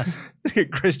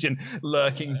AEW, Christian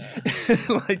lurking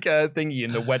like a thingy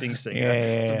in the wedding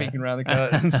singer, peeking around the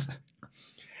curtains.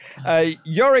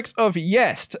 Yorix of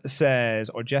Jest says,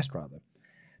 or Jest rather,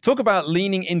 talk about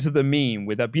leaning into the meme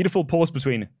with that beautiful pause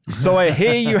between, so I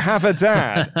hear you have a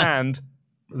dad, and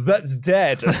that's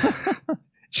dead.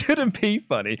 Shouldn't be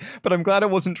funny, but I'm glad I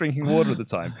wasn't drinking water at the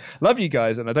time. Love you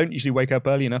guys, and I don't usually wake up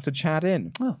early enough to chat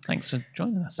in. Oh, thanks for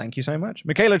joining us. Thank you so much.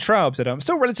 Michaela Traub said, I'm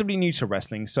still relatively new to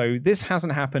wrestling, so this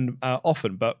hasn't happened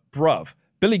often, but bruv,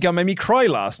 Billy Gunn made me cry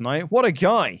last night. What a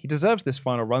guy. He deserves this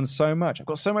final run so much. I've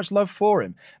got so much love for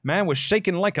him. Man was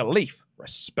shaking like a leaf.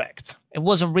 Respect. It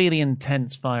was a really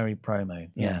intense, fiery promo.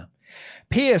 Yeah.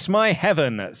 Pierce My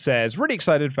Heaven says, really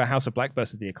excited for House of Black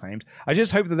versus The Acclaimed. I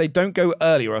just hope that they don't go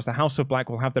early, or else the House of Black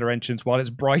will have their entrance while it's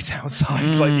bright outside,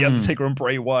 like The Undertaker and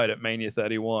Bray Wyatt at Mania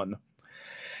 31.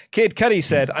 Kid Cuddy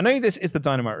said, I know this is the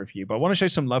Dynamite review, but I want to show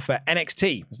some love for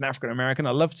NXT. As an African-American,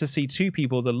 I love to see two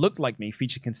people that look like me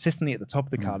featured consistently at the top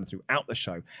of the card and throughout the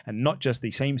show, and not just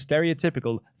the same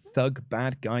stereotypical thug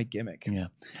bad guy gimmick. Yeah.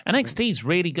 NXT's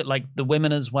really good, like the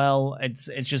women as well. It's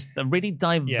just a really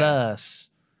diverse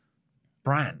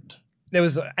brand. There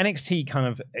was NXT kind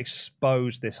of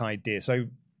exposed this idea. So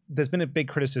there's been a big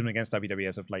criticism against WWE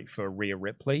as of late for Rhea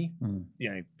Ripley. You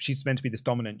know, she's meant to be this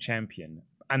dominant champion,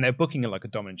 and they're booking her like a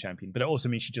dominant champion, but it also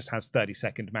means she just has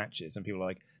 30-second matches, and people are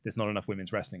like, there's not enough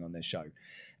women's wrestling on this show.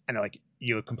 And they're like,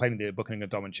 you're complaining that you're booking a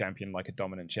dominant champion like a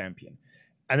dominant champion.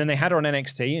 And then they had her on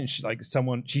NXT,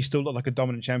 and she still looked like a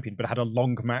dominant champion, but had a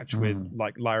long match with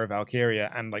like Lyra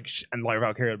Valkyria, and Lyra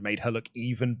Valkyria made her look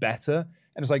even better.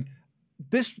 And it's like,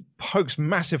 this pokes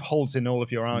massive holes in all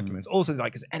of your arguments. Also,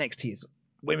 like, because NXT is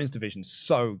women's division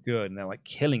so good, and they're like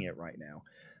killing it right now,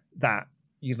 that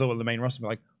you look at the main roster and be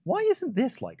like, why isn't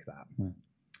this like that?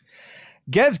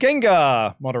 Gez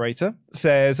Gengar, moderator,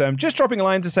 says, just dropping a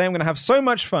line to say I'm going to have so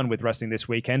much fun with wrestling this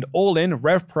weekend. All in,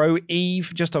 Rev Pro,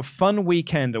 Eve, just a fun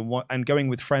weekend and going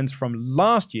with friends from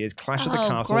last year's Clash of the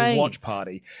Castle watch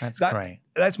party. That's great.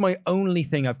 That's my only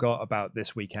thing I've got about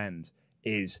this weekend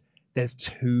is there's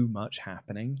too much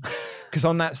happening. Because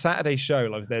on that Saturday show,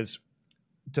 like, there's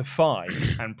Defy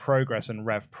and Progress and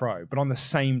Rev Pro, but on the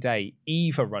same day,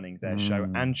 Eve are running their show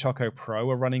and Choco Pro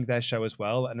are running their show as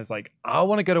well. And it's like, I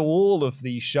want to go to all of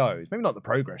these shows. Maybe not the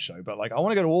Progress show, but like, I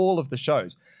want to go to all of the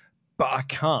shows, but I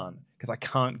can't because I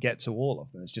can't get to all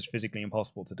of them. It's just physically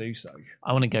impossible to do so.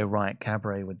 I want to go Riot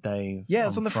Cabaret with Dave. Yeah,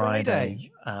 it's on the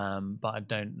Friday. But I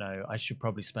don't know. I should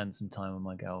probably spend some time with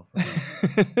my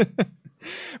girlfriend.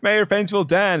 Mayor of Painesville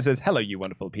Dan says, hello, you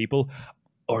wonderful people.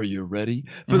 Are you ready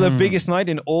for the biggest night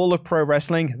in all of pro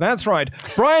wrestling? That's right.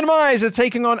 Brian Myers is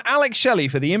taking on Alex Shelley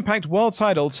for the Impact World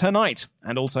title tonight.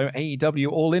 And also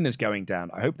AEW All In is going down.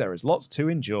 I hope there is lots to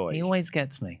enjoy. He always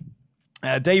gets me.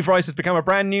 Dave Rice has become a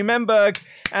brand new member,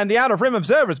 and the Out of Rim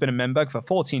Observer has been a member for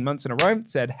 14 months in a row.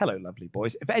 Said, hello, lovely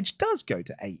boys. If Edge does go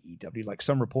to AEW, like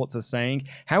some reports are saying,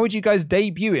 how would you guys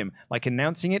debut him? Like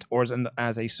announcing it or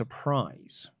as a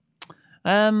surprise?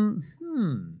 I'd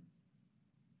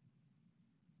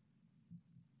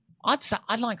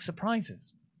like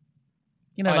surprises.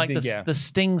 You know, the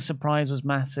Sting surprise was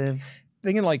massive.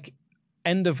 Thinking like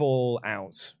end of All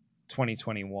Out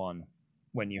 2021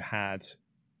 when you had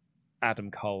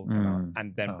Adam Cole come out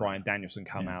and then Bryan Danielson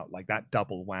come out, like that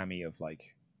double whammy of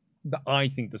like, I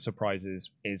think the surprise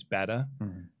is better.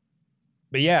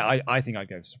 But yeah, I think I'd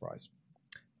go for surprise.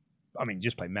 I mean,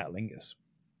 just play Metalingus.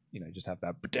 You know, just have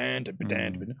that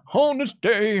on this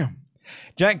day.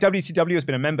 Jack WCW has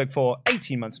been a member for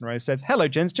 18 months in a row. Says, hello,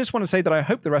 gents. Just want to say that I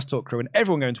hope the Rest Talk crew and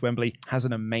everyone going to Wembley has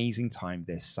an amazing time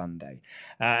this Sunday.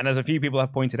 And as a few people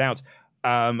have pointed out,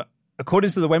 according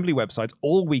to the Wembley website,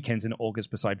 all weekends in August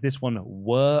beside this one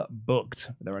were booked.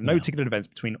 There are no ticketed events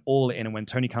between All In and when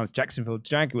Tony Khan's Jacksonville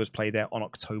Jaguars play there on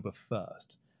October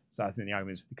 1st. So I think the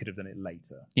argument is we could have done it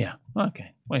later. Yeah.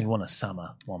 Okay. Well, you want a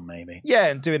summer one, maybe. Yeah,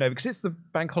 and do it over because it's the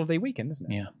bank holiday weekend,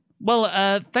 isn't it? Yeah.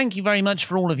 Well, thank you very much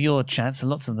for all of your chats.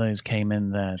 Lots of those came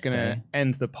in there today. Going to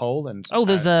end the poll. And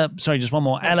there's sorry, just one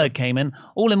more. Ella came in.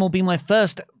 All in will be my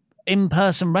first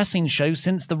in-person wrestling show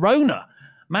since the Rona.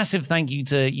 Massive thank you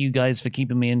to you guys for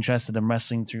keeping me interested in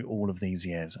wrestling through all of these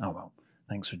years. Oh, well,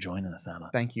 thanks for joining us,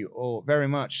 Ella. Thank you all very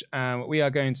much. We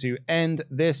are going to end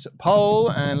this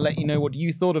poll and let you know what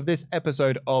you thought of this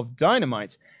episode of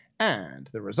Dynamite. And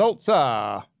the results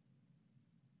are...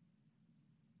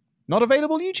 not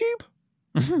available YouTube?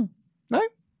 No?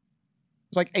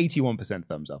 It's like 81%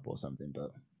 thumbs up or something,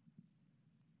 but...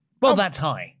 Well, that's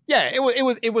high. Yeah,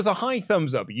 it was a high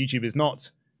thumbs up. YouTube is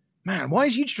not... Man, why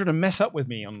is YouTube trying to mess up with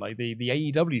me on like the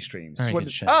AEW streams?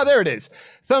 There it is.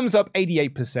 Thumbs up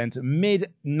 88%,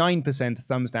 mid 9%,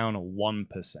 thumbs down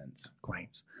 1%.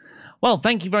 Great. Well,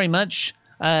 thank you very much.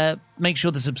 Make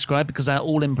sure to subscribe because our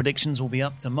all-in predictions will be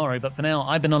up tomorrow. But for now,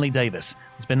 I've been Ollie Davis.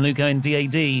 It's been Luco and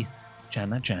DAD. Jam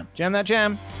that jam. Jam that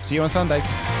jam. See you on Sunday.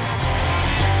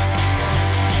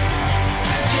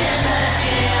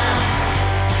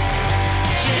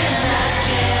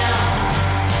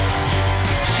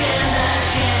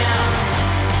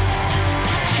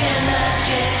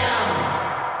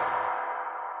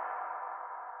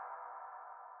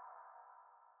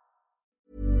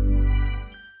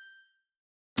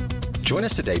 Join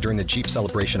us today during the Jeep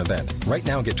Celebration event. Right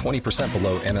now, get 20%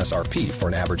 below MSRP for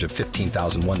an average of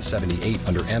 $15,178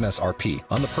 under MSRP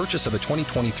on the purchase of a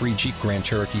 2023 Jeep Grand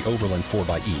Cherokee Overland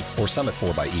 4xE or Summit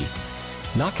 4xE.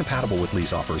 Not compatible with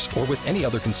lease offers or with any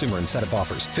other consumer incentive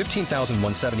offers.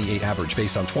 $15,178 average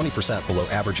based on 20% below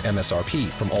average MSRP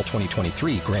from all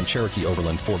 2023 Grand Cherokee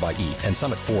Overland 4xE and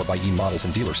Summit 4xE models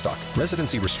in dealer stock.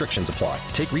 Residency restrictions apply.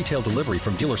 Take retail delivery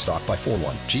from dealer stock by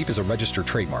 4/1. Jeep is a registered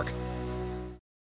trademark.